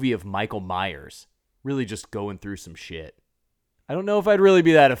whole movie of Michael Myers really just going through some shit. I don't know if I'd really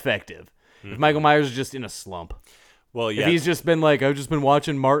be that effective. If Michael Myers is just in a slump. Well, yeah. If he's just been like, I've just been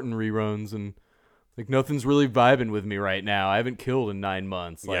watching Martin reruns and like nothing's really vibing with me right now. I haven't killed in 9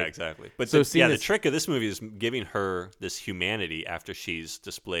 months. Yeah, exactly. But so the trick of this movie is giving her this humanity after she's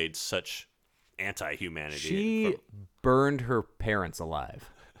displayed such anti-humanity. She burned her parents alive.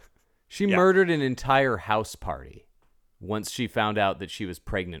 She murdered an entire house party once she found out that she was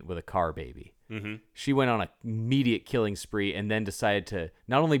pregnant with a car baby. Mm-hmm. She went on an immediate killing spree and then decided to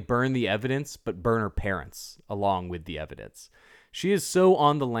not only burn the evidence, but burn her parents along with the evidence. She is so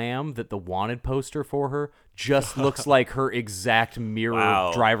on the lam that the wanted poster for her just looks like her exact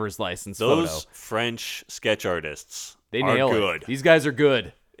mirror driver's license photo. Those French sketch artists they are nail good. It. These guys are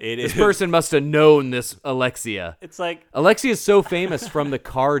good. This person must have known this Alexia. It's like Alexia is so famous from the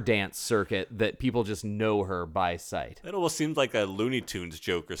car dance circuit that people just know her by sight. It almost seems like a Looney Tunes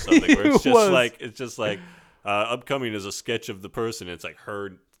joke or something, where it's just like upcoming is a sketch of the person. It's like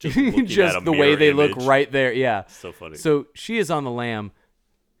her just looking just at a the way they image. look right there. Yeah, so funny. So she is on the lam.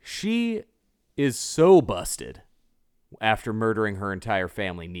 She is so busted after murdering her entire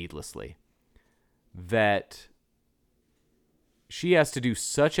family needlessly that she has to do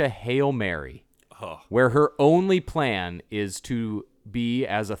such a Hail Mary where her only plan is to be,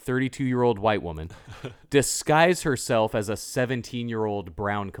 as a 32-year-old white woman, disguise herself as a 17-year-old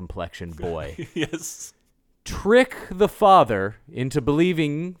brown complexion boy. Yes. Trick the father into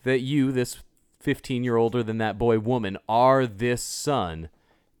believing that you, this 15-year older than that boy woman, are this son,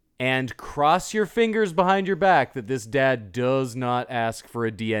 and cross your fingers behind your back that this dad does not ask for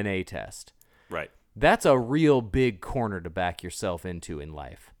a DNA test. Right. That's a real big corner to back yourself into in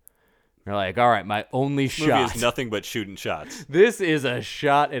life. You're like, all right, my only shot. This movie is nothing but shooting shots. This is a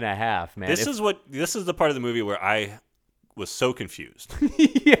shot and a half, man. This is the part of the movie where I was so confused.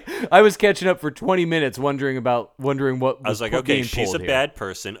 Yeah, I was catching up for 20 minutes wondering what I was like, okay, she's a here. bad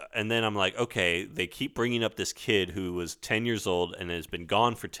person, and then I'm like, okay, they keep bringing up this kid who was 10 years old and has been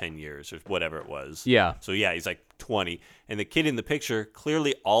gone for 10 years or whatever it was. Yeah. So yeah, he's like 20, and the kid in the picture,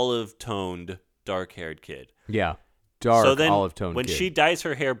 clearly olive-toned, dark-haired kid. Yeah, dark so then olive-toned when kid. she dyes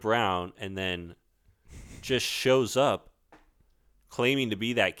her hair brown and then just shows up claiming to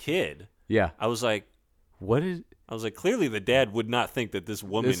be that kid, yeah, I was like, clearly the dad would not think that this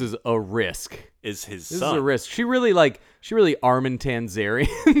woman. This is a risk. Is his this son? This is a risk. She really Armin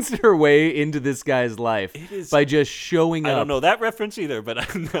Tanzarians her way into this guy's life by just showing up. I don't know that reference either, but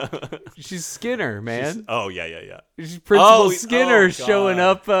she's Skinner, man. Yeah. She's Principal Skinner showing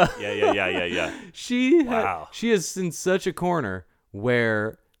up. Yeah. She is in such a corner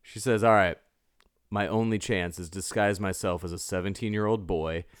where she says, all right, my only chance is disguise myself as a 17-year-old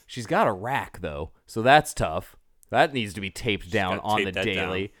boy. She's got a rack, though, so that's tough. That needs to be taped down on the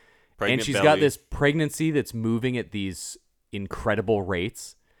daily. And she's belly. got this pregnancy that's moving at these incredible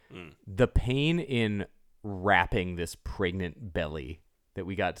rates. The pain in wrapping this pregnant belly that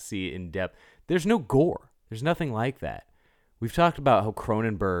we got to see in depth. There's no gore. There's nothing like that. We've talked about how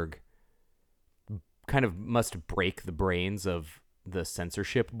Cronenberg kind of must break the brains of the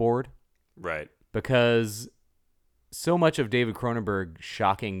censorship board. Right. Because so much of David Cronenberg's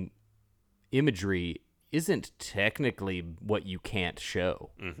shocking imagery isn't technically what you can't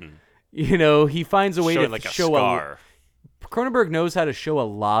show. Mm-hmm. He finds a way to like show a scar. Cronenberg knows how to show a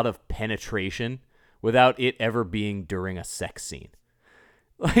lot of penetration without it ever being during a sex scene.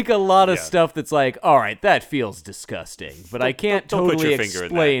 Like a lot of stuff that's like, all right, that feels disgusting, but I can't totally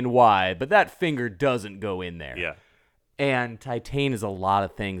explain why, but that finger doesn't go in there. Yeah. And Titane is a lot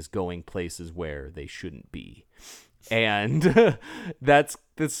of things going places where they shouldn't be. And that's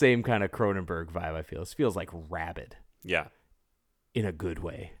the same kind of Cronenberg vibe, I feel. It feels like rabid. Yeah. In a good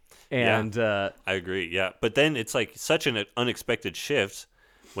way. And I agree, yeah. But then it's like such an unexpected shift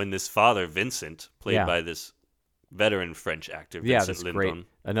when this father, Vincent, played by this veteran French actor, Vincent Lindon. Great.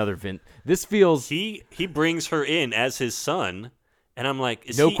 Another This feels... He brings her in as his son, and I'm like,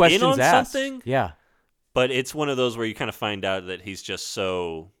 is no he questions in on asked. something? Yeah. But it's one of those where you kind of find out that he's just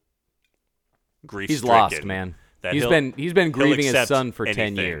so grief-stricken. He's lost, man. He's been grieving his son for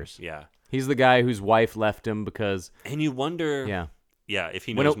 10 years. Yeah. He's the guy whose wife left him because... And you wonder... Yeah, if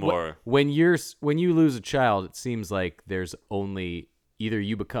he knows more. When you lose a child, it seems like there's only... Either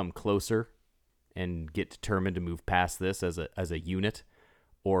you become closer and get determined to move past this as a unit,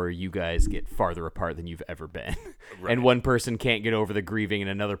 or you guys get farther apart than you've ever been. Right. And one person can't get over the grieving and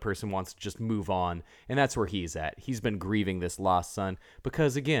another person wants to just move on. And that's where he's at. He's been grieving this lost son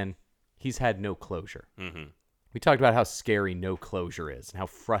because, again, he's had no closure. Mm-hmm. We talked about how scary no closure is and how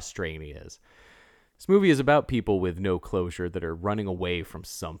frustrating he is. This movie is about people with no closure that are running away from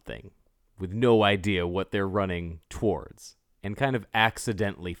something with no idea what they're running towards and kind of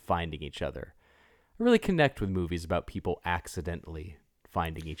accidentally finding each other. I really connect with movies about people accidentally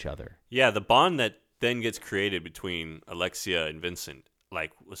finding each other. Yeah, the bond that then gets created between Alexia and Vincent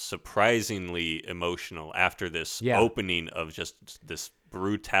was surprisingly emotional after this opening of just this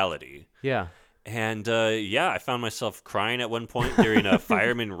brutality. Yeah. And I found myself crying at one point during a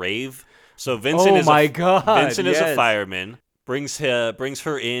fireman rave. So Vincent is a fireman. Brings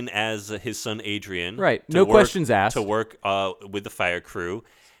her in as his son Adrian. Right. No questions asked. To work with the fire crew.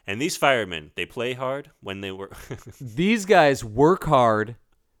 And these firemen, they play hard when they work. These guys work hard.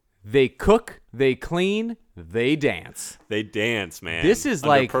 They cook, they clean, they dance. They dance, man. This is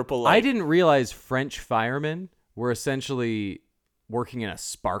like, purple light. I didn't realize French firemen were essentially working in a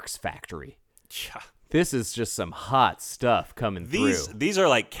sparks factory. Yeah. This is just some hot stuff coming through. These are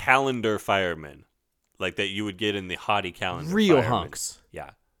like calendar firemen, like that you would get in the hottie calendar. Real firemen. hunks.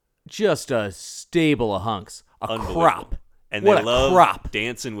 Yeah. Just a stable of hunks. A crop. And they love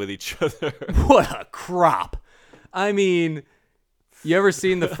dancing with each other. What a crop. I mean, you ever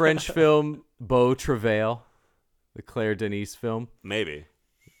seen the French film Beau Travail? The Claire Denis film? Maybe.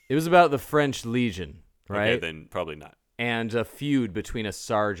 It was about the French Legion, right? Okay, then probably not. And a feud between a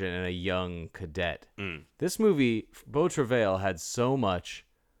sergeant and a young cadet. This movie, Beau Travail, had so much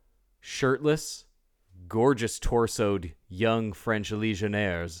shirtless, gorgeous torsoed young French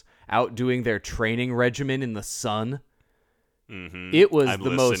legionnaires out doing their training regimen in the sun. Mm-hmm. It was the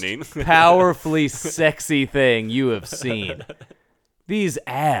most powerfully sexy thing you have seen. These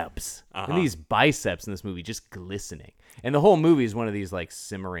abs and these biceps in this movie just glistening. And the whole movie is one of these like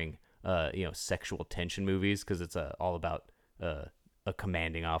simmering sexual tension movies because it's all about a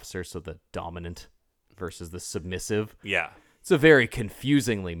commanding officer, so the dominant versus the submissive. Yeah. It's a very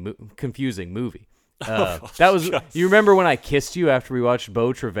confusing movie. You remember when I kissed you after we watched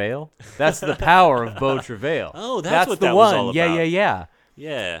Beau Travail? That's the power of Beau Travail. Oh, that's what the that one. Was all about. Yeah.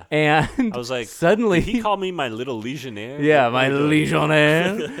 Yeah. And I was like, suddenly did he called me my little legionnaire. Yeah, my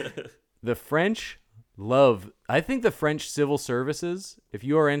legionnaire. The French I think the French civil services, if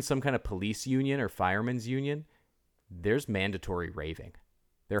you are in some kind of police union or firemen's union, there's mandatory raving.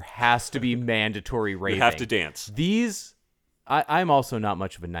 There has to be mandatory raving. You have to dance. I'm also not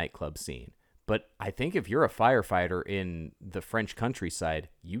much of a nightclub scene. But I think if you're a firefighter in the French countryside,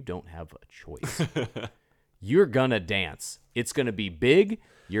 you don't have a choice. You're going to dance. It's going to be big.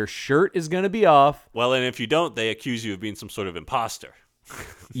 Your shirt is going to be off. Well, and if you don't, they accuse you of being some sort of imposter.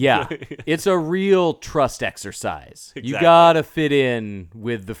 Yeah. It's a real trust exercise. Exactly. You got to fit in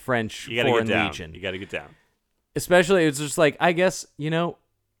with the French Foreign Legion. You got to get down. Especially, it's just like, I guess,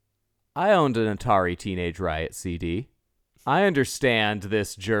 I owned an Atari Teenage Riot CD. I understand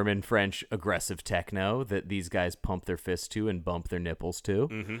this German-French aggressive techno that these guys pump their fists to and bump their nipples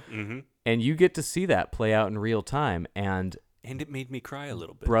to. And you get to see that play out in real time. And it made me cry a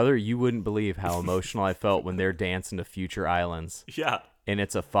little bit. Brother, you wouldn't believe how emotional I felt when they're dancing to Future Islands. Yeah. And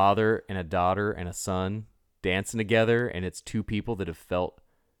it's a father and a daughter and a son dancing together, and it's two people that have felt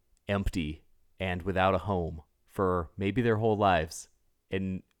empty and without a home for maybe their whole lives.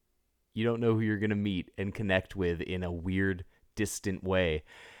 And you don't know who you're going to meet and connect with in a weird, distant way.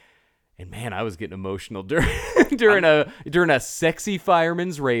 And man, I was getting emotional during a sexy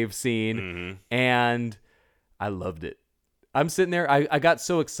fireman's rave scene, and I loved it. I'm sitting there. I got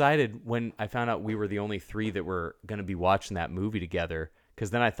so excited when I found out we were the only three that were going to be watching that movie together,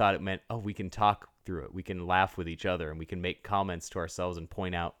 because then I thought it meant, we can talk through it. We can laugh with each other, and we can make comments to ourselves and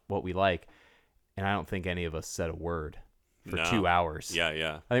point out what we like. And I don't think any of us said a word for 2 hours.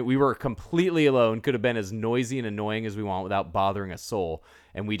 Yeah. I think we were completely alone, could have been as noisy and annoying as we want without bothering a soul.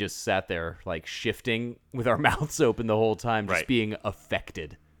 And we just sat there like shifting with our mouths open the whole time, just being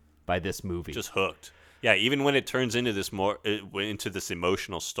affected by this movie. Just hooked. Yeah, even when it turns into this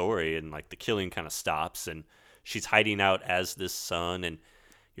emotional story and like the killing kind of stops and she's hiding out as this son and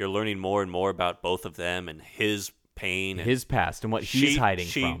you're learning more and more about both of them and his pain and his past and what he's hiding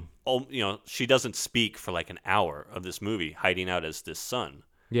from. She doesn't speak for like an hour of this movie, hiding out as this son,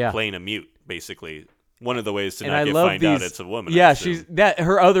 playing a mute, basically. One of the ways to not find out it's a woman. Yeah,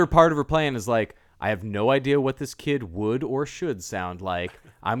 her other part of her plan is like, I have no idea what this kid would or should sound like.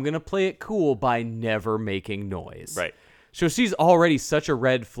 I'm gonna play it cool by never making noise. Right. So she's already such a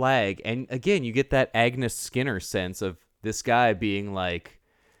red flag, and again, you get that Agnes Skinner sense of this guy being like,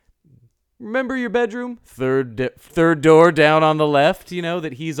 remember your bedroom? Third door down on the left,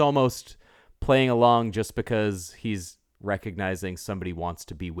 that he's almost playing along just because he's recognizing somebody wants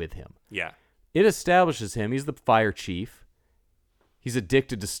to be with him. Yeah. It establishes him. He's the fire chief. He's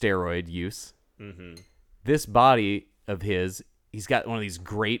addicted to steroid use. This body of his, he's got one of these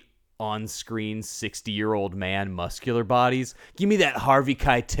great on-screen 60-year-old man muscular bodies. Give me that Harvey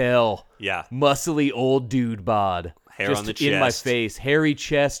Keitel. Yeah. Muscly old dude bod. Hair just on the chest. in my face. Hairy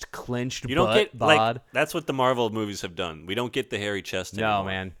chest, clenched butt bod. That's what the Marvel movies have done. We don't get the hairy chest anymore. No,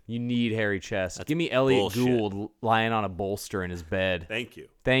 man. You need hairy chest. Give me Elliot Gould lying on a bolster in his bed.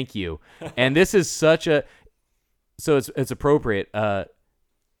 Thank you. And this is such a... So it's appropriate.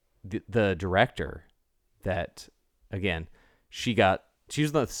 The director that, again, she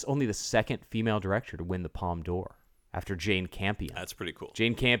was only the second female director to win the Palme d'Or after Jane Campion. That's pretty cool.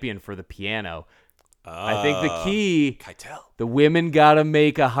 Jane Campion for The Piano. I think the key, Keitel. The women got to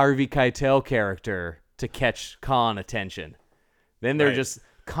make a Harvey Keitel character to catch Khan attention. Then they're just,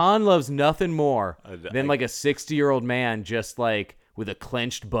 Khan loves nothing more than like a 60-year-old man just like with a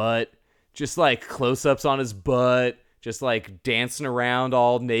clenched butt, just like close-ups on his butt, just like dancing around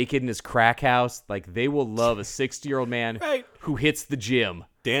all naked in his crack house. Like they will love a 60-year-old man who hits the gym.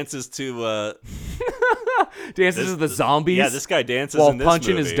 Dances to to the zombies. Yeah, this guy dances while in this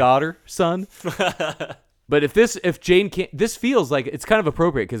punching movie. his daughter, son. But if Jane this feels like it's kind of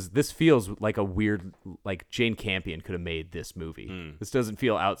appropriate because this feels like a weird, like Jane Campion could have made this movie. This doesn't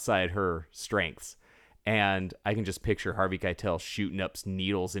feel outside her strengths. And I can just picture Harvey Keitel shooting up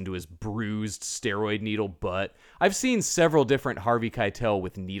needles into his bruised steroid needle butt. I've seen several different Harvey Keitel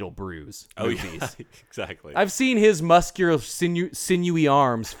with needle bruise movies. Yeah, exactly. I've seen his muscular, sinewy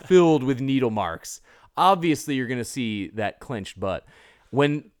arms filled with needle marks. Obviously, you're going to see that clenched butt.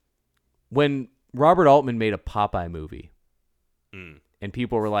 When Robert Altman made a Popeye movie, and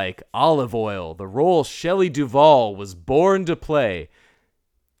people were like, olive oil, the role Shelley Duvall was born to play.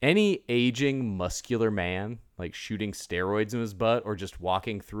 Any aging muscular man, like shooting steroids in his butt or just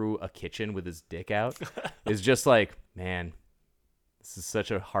walking through a kitchen with his dick out, is just like, man, this is such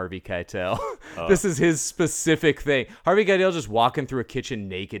a Harvey Keitel. This is his specific thing. Harvey Keitel just walking through a kitchen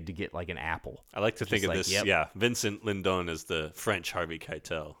naked to get like an apple. I like to think of this, Vincent Lindon as the French Harvey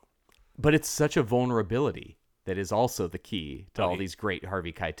Keitel. But it's such a vulnerability that is also the key to all these great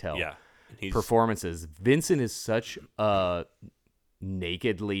Harvey Keitel performances. Vincent is such a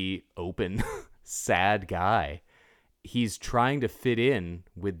nakedly open, sad guy. He's trying to fit in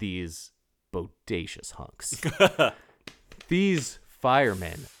with these bodacious hunks. These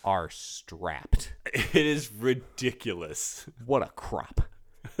firemen are strapped. It is ridiculous. What a crop.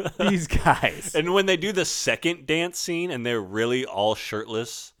 These guys. And when they do the second dance scene and they're really all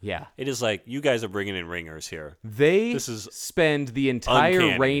shirtless, it is like, you guys are bringing in ringers here. This is spend the entire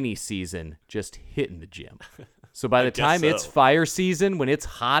uncanny. Rainy season just hitting the gym. So by the time it's fire season, when it's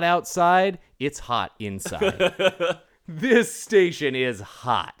hot outside, it's hot inside. This station is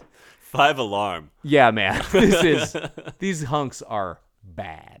hot. 5 Alarm. Yeah, man. These hunks are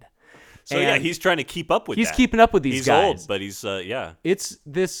bad. So and he's trying to keep up with He's keeping up with these guys. He's old, but he's, It's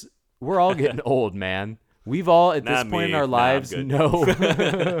this, we're all getting old, man. We've all, at this point in our lives,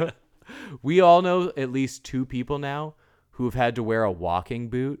 know. We all know at least 2 people now who have had to wear a walking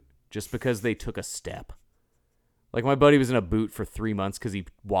boot just because they took a step. Like my buddy was in a boot for 3 months because he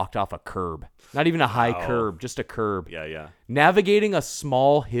walked off a curb. Not even a high curb, just a curb. Yeah. Navigating a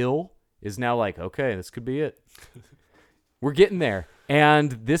small hill is now like, okay, this could be it. We're getting there.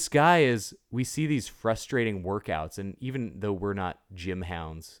 And this guy we see these frustrating workouts. And even though we're not gym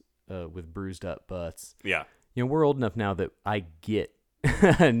hounds with bruised up butts, we're old enough now that I get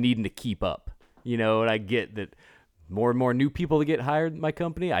needing to keep up, and I get that more and more new people to get hired in my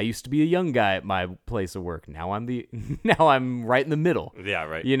company. I used to be a young guy at my place of work. Now I'm right in the middle. Yeah,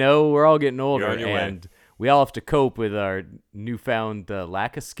 right. We're all getting older, You're on your and we all have to cope with our newfound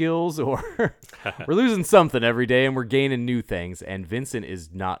lack of skills, or we're losing something every day, and we're gaining new things. And Vincent is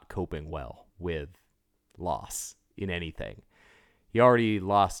not coping well with loss in anything. He already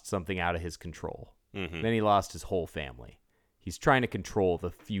lost something out of his control. Mm-hmm. Then he lost his whole family. He's trying to control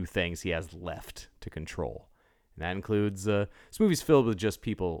the few things he has left to control. And that includes, this movie's filled with just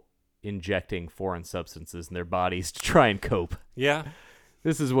people injecting foreign substances in their bodies to try and cope. Yeah.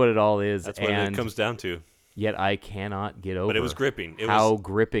 This is what it all is. That's what it comes down to. Yet I cannot get over But it was gripping. How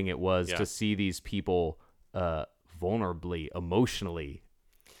gripping it was to see these people vulnerably, emotionally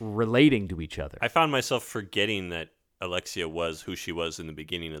relating to each other. I found myself forgetting that Alexia was who she was in the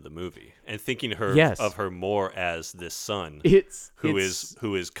beginning of the movie, and thinking of her more as this son who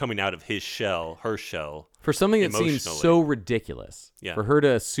is coming out of her shell for something that seems so ridiculous. For her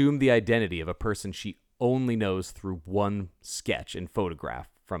to assume the identity of a person she only knows through one sketch and photograph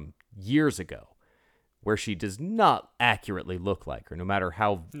from years ago, where she does not accurately look like her, no matter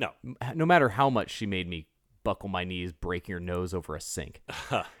how much she made me buckle my knees, breaking her nose over a sink.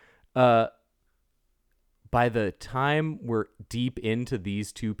 By the time we're deep into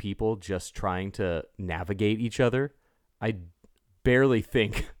these 2 people just trying to navigate each other, I barely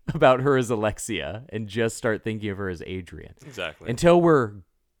think about her as Alexia and just start thinking of her as Adrian. Exactly. Until we're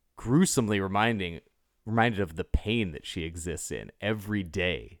gruesomely reminded of the pain that she exists in every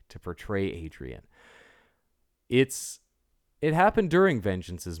day to portray Adrian. It happened during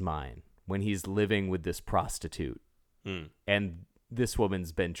Vengeance is Mine, when he's living with this prostitute, and this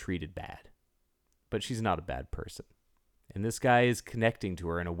woman's been treated bad. But she's not a bad person. And this guy is connecting to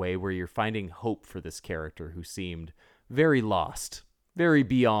her in a way where you're finding hope for this character who seemed very lost, very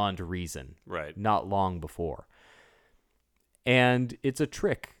beyond reason, not long before. And it's a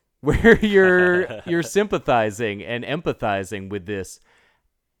trick where you're sympathizing and empathizing with this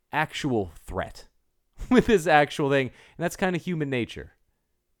actual threat, with this actual thing. And that's kind of human nature.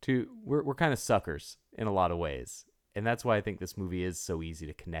 We're kind of suckers in a lot of ways. And that's why I think this movie is so easy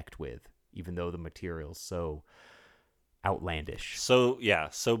to connect with, even though the material's so outlandish. So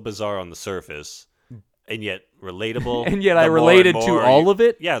bizarre on the surface, and yet relatable. And yet I related to all of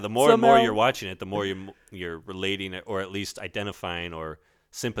it. Yeah, the more and more you're watching it, the more you're relating it, or at least identifying or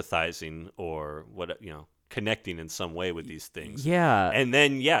sympathizing or connecting in some way with these things. Yeah. And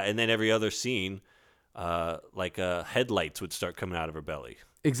then every other scene, headlights would start coming out of her belly.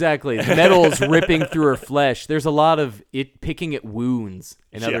 Exactly. Metal's ripping through her flesh. There's a lot of it picking at wounds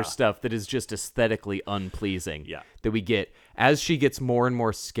and other stuff that is just aesthetically unpleasing that we get as she gets more and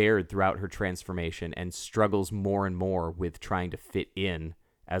more scared throughout her transformation and struggles more and more with trying to fit in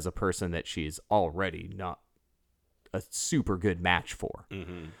as a person that she's already not a super good match for.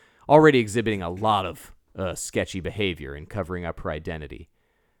 Mm-hmm. Already exhibiting a lot of sketchy behavior and covering up her identity.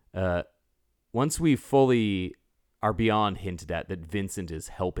 Once we fully are beyond hinted at that Vincent is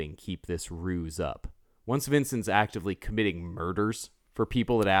helping keep this ruse up. Once Vincent's actively committing murders for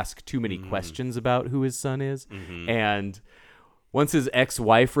people that ask too many questions about who his son is, and once his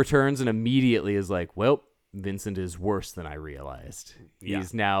ex-wife returns and immediately is like, well, Vincent is worse than I realized.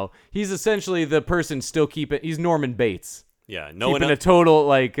 Yeah. He's essentially the person still he's Norman Bates. Yeah, no one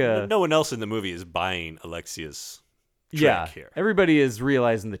else in the movie is buying Alexia's trick here. Everybody is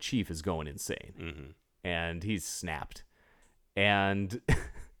realizing the chief is going insane. Mm-hmm. And he's snapped. And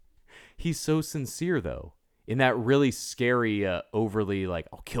he's so sincere, though, in that really scary, overly,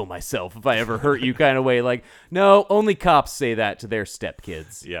 I'll kill myself if I ever hurt you kind of way. No, only cops say that to their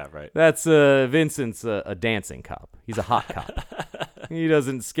stepkids. Yeah, right. That's Vincent's a dancing cop. He's a hot cop. He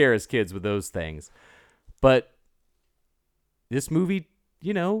doesn't scare his kids with those things. But this movie,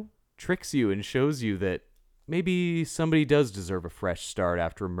 tricks you and shows you that maybe somebody does deserve a fresh start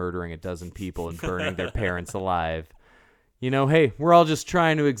after murdering a dozen people and burning their parents alive. hey, we're all just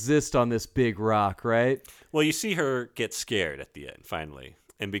trying to exist on this big rock, right? Well, you see her get scared at the end, finally,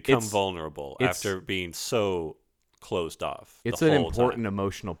 and become vulnerable after being so closed off. It's an important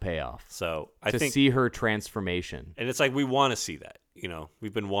emotional payoff. So I think to see her transformation. And it's like we want to see that.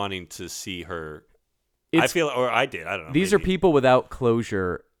 We've been wanting to see her. I feel, or I did. I don't know. These are people without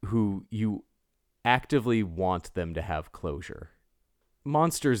closure who you actively want them to have closure.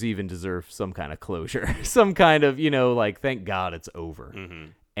 Monsters even deserve some kind of closure, some kind of, thank God it's over. Mm-hmm.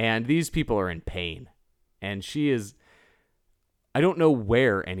 And these people are in pain. And I don't know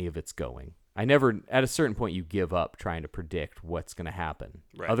where any of it's going. At a certain point, you give up trying to predict what's going to happen.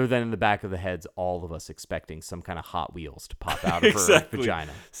 Right. Other than in the back of the heads, all of us expecting some kind of Hot Wheels to pop out of her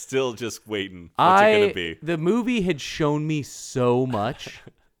vagina. Still just waiting. What's it going to be? The movie had shown me so much.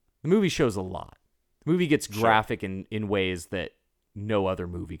 The movie shows a lot. The movie gets graphic in ways that no other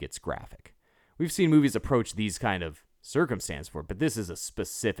movie gets graphic. We've seen movies approach these kind of circumstances before, but this is a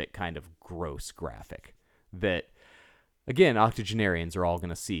specific kind of gross graphic that, again, octogenarians are all going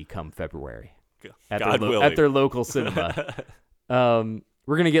to see come February at their local cinema.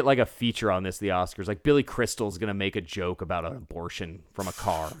 We're going to get like a feature on this, the Oscars. Like Billy Crystal's going to make a joke about an abortion from a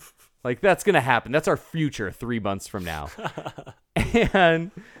car. Like that's going to happen. That's our future 3 months from now.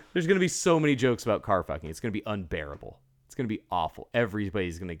 And there's going to be so many jokes about car fucking. It's going to be unbearable. It's going to be awful.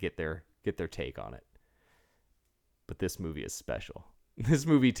 Everybody's going to get their take on it. But this movie is special. This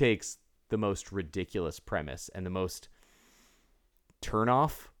movie takes the most ridiculous premise and the most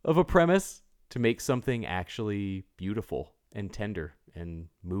turnoff of a premise to make something actually beautiful and tender and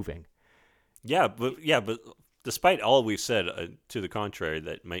moving. Yeah, but despite all we've said to the contrary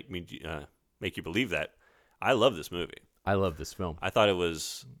that might make you believe that, I love this movie. I love this film. I thought it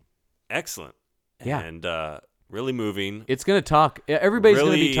was excellent. Yeah. And really moving. It's going to talk. Everybody's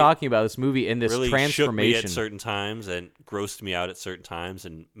going to be talking about this movie and this really transformation. Shook me at certain times and grossed me out at certain times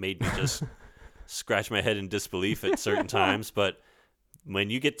and made me just scratch my head in disbelief at certain times. But when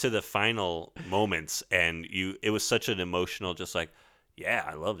you get to the final moments and it was such an emotional, just like, yeah,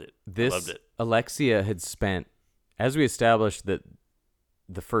 I loved it. I loved it. Alexia had spent, as we established that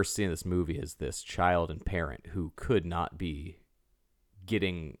the first scene of this movie is this child and parent who could not be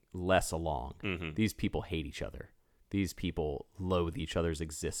getting less along. Mm-hmm. These people hate each other. These people loathe each other's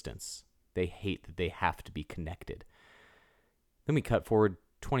existence. They hate that they have to be connected. Then we cut forward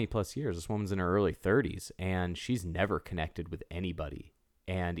 20 plus years. This woman's in her early 30s and she's never connected with anybody.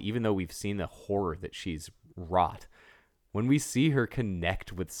 And even though we've seen the horror that she's wrought, when we see her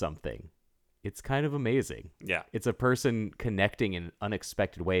connect with something, it's kind of amazing. Yeah. It's a person connecting in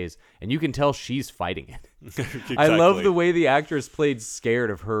unexpected ways, and you can tell she's fighting it. Exactly. I love the way the actress played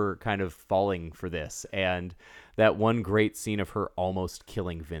scared of her kind of falling for this, and that one great scene of her almost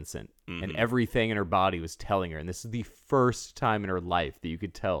killing Vincent, and everything in her body was telling her, and this is the first time in her life that you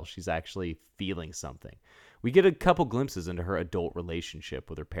could tell she's actually feeling something. We get a couple glimpses into her adult relationship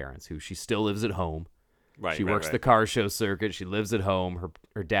with her parents, who she still lives at home. Right, she works the car show circuit. She lives at home.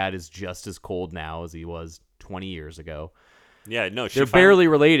 Her dad is just as cold now as he was 20 years ago. Yeah, no, they're barely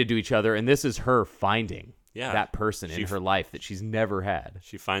related to each other, and this is her finding that person in her life that she's never had.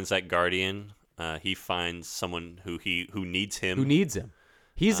 She finds that guardian. He finds someone who needs him. Who needs him.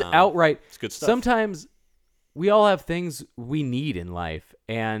 He's outright. It's good stuff. Sometimes we all have things we need in life,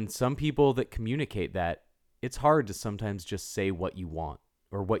 and some people that communicate that, it's hard to sometimes just say what you want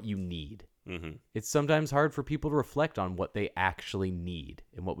or what you need. Mm-hmm. It's sometimes hard for people to reflect on what they actually need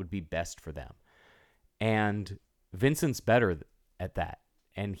and what would be best for them. And Vincent's better at that.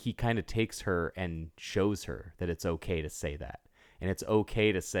 And he kind of takes her and shows her that it's okay to say that. And it's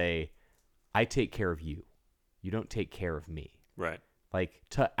okay to say, I take care of you. You don't take care of me. Right. Like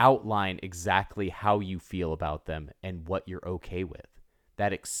to outline exactly how you feel about them and what you're okay with.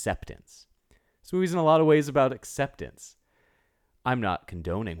 That acceptance. This movie's in a lot of ways about acceptance. I'm not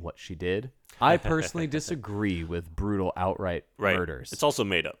condoning what she did. I personally disagree with brutal outright murders. It's also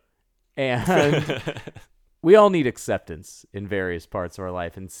made up. And we all need acceptance in various parts of our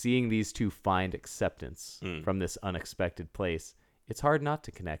life. And seeing these two find acceptance from this unexpected place, it's hard not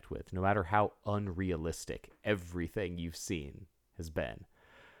to connect with, no matter how unrealistic everything you've seen has been.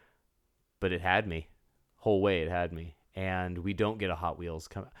 But it had me. Whole way it had me. And we don't get a Hot Wheels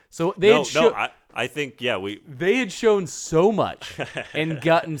come out. So I think they had shown so much and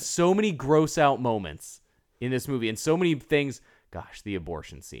gotten so many gross out moments in this movie and so many things. Gosh, the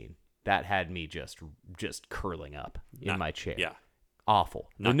abortion scene that had me just curling up in my chair. Yeah, awful.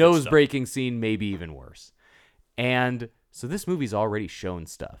 Not the nose breaking scene, maybe even worse. And so this movie's already shown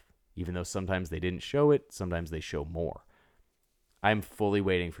stuff, even though sometimes they didn't show it, sometimes they show more. I'm fully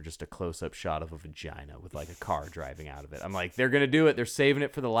waiting for just a close-up shot of a vagina with like a car driving out of it. I'm like, they're going to do it. They're saving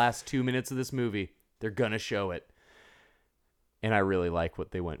it for the last 2 minutes of this movie. They're going to show it. And I really like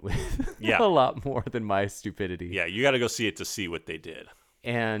what they went with. Yeah. A lot more than my stupidity. Yeah, you got to go see it to see what they did.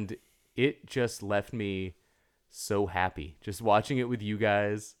 And it just left me so happy. Just watching it with you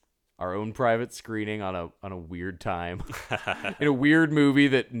guys, our own private screening on a weird time. In a weird movie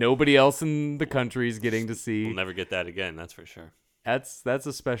that nobody else in the country is getting to see. We'll never get that again, that's for sure. That's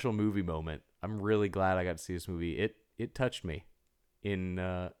a special movie moment. I'm really glad I got to see this movie. It touched me in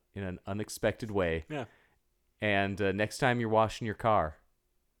an unexpected way. Yeah. And next time you're washing your car,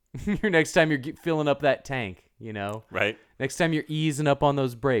 next time you're filling up that tank, you know? Right. Next time you're easing up on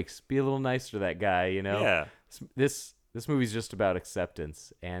those brakes, be a little nicer to that guy, you know? Yeah. This movie's just about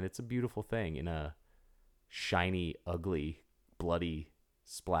acceptance, and it's a beautiful thing in a shiny, ugly, bloody,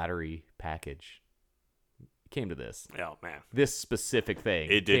 splattery package. It came to this. Oh, man. This specific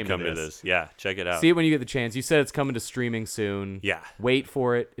thing. It did come to this. Yeah, check it out. See it when you get the chance. You said it's coming to streaming soon. Yeah. Wait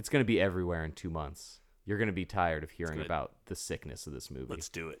for it. It's going to be everywhere in 2 months. You're going to be tired of hearing about the sickness of this movie. Let's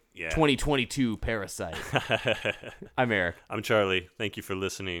do it. Yeah. 2022 Parasite. I'm Eric. I'm Charlie. Thank you for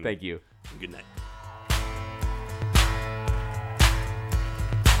listening. Thank you. Good night.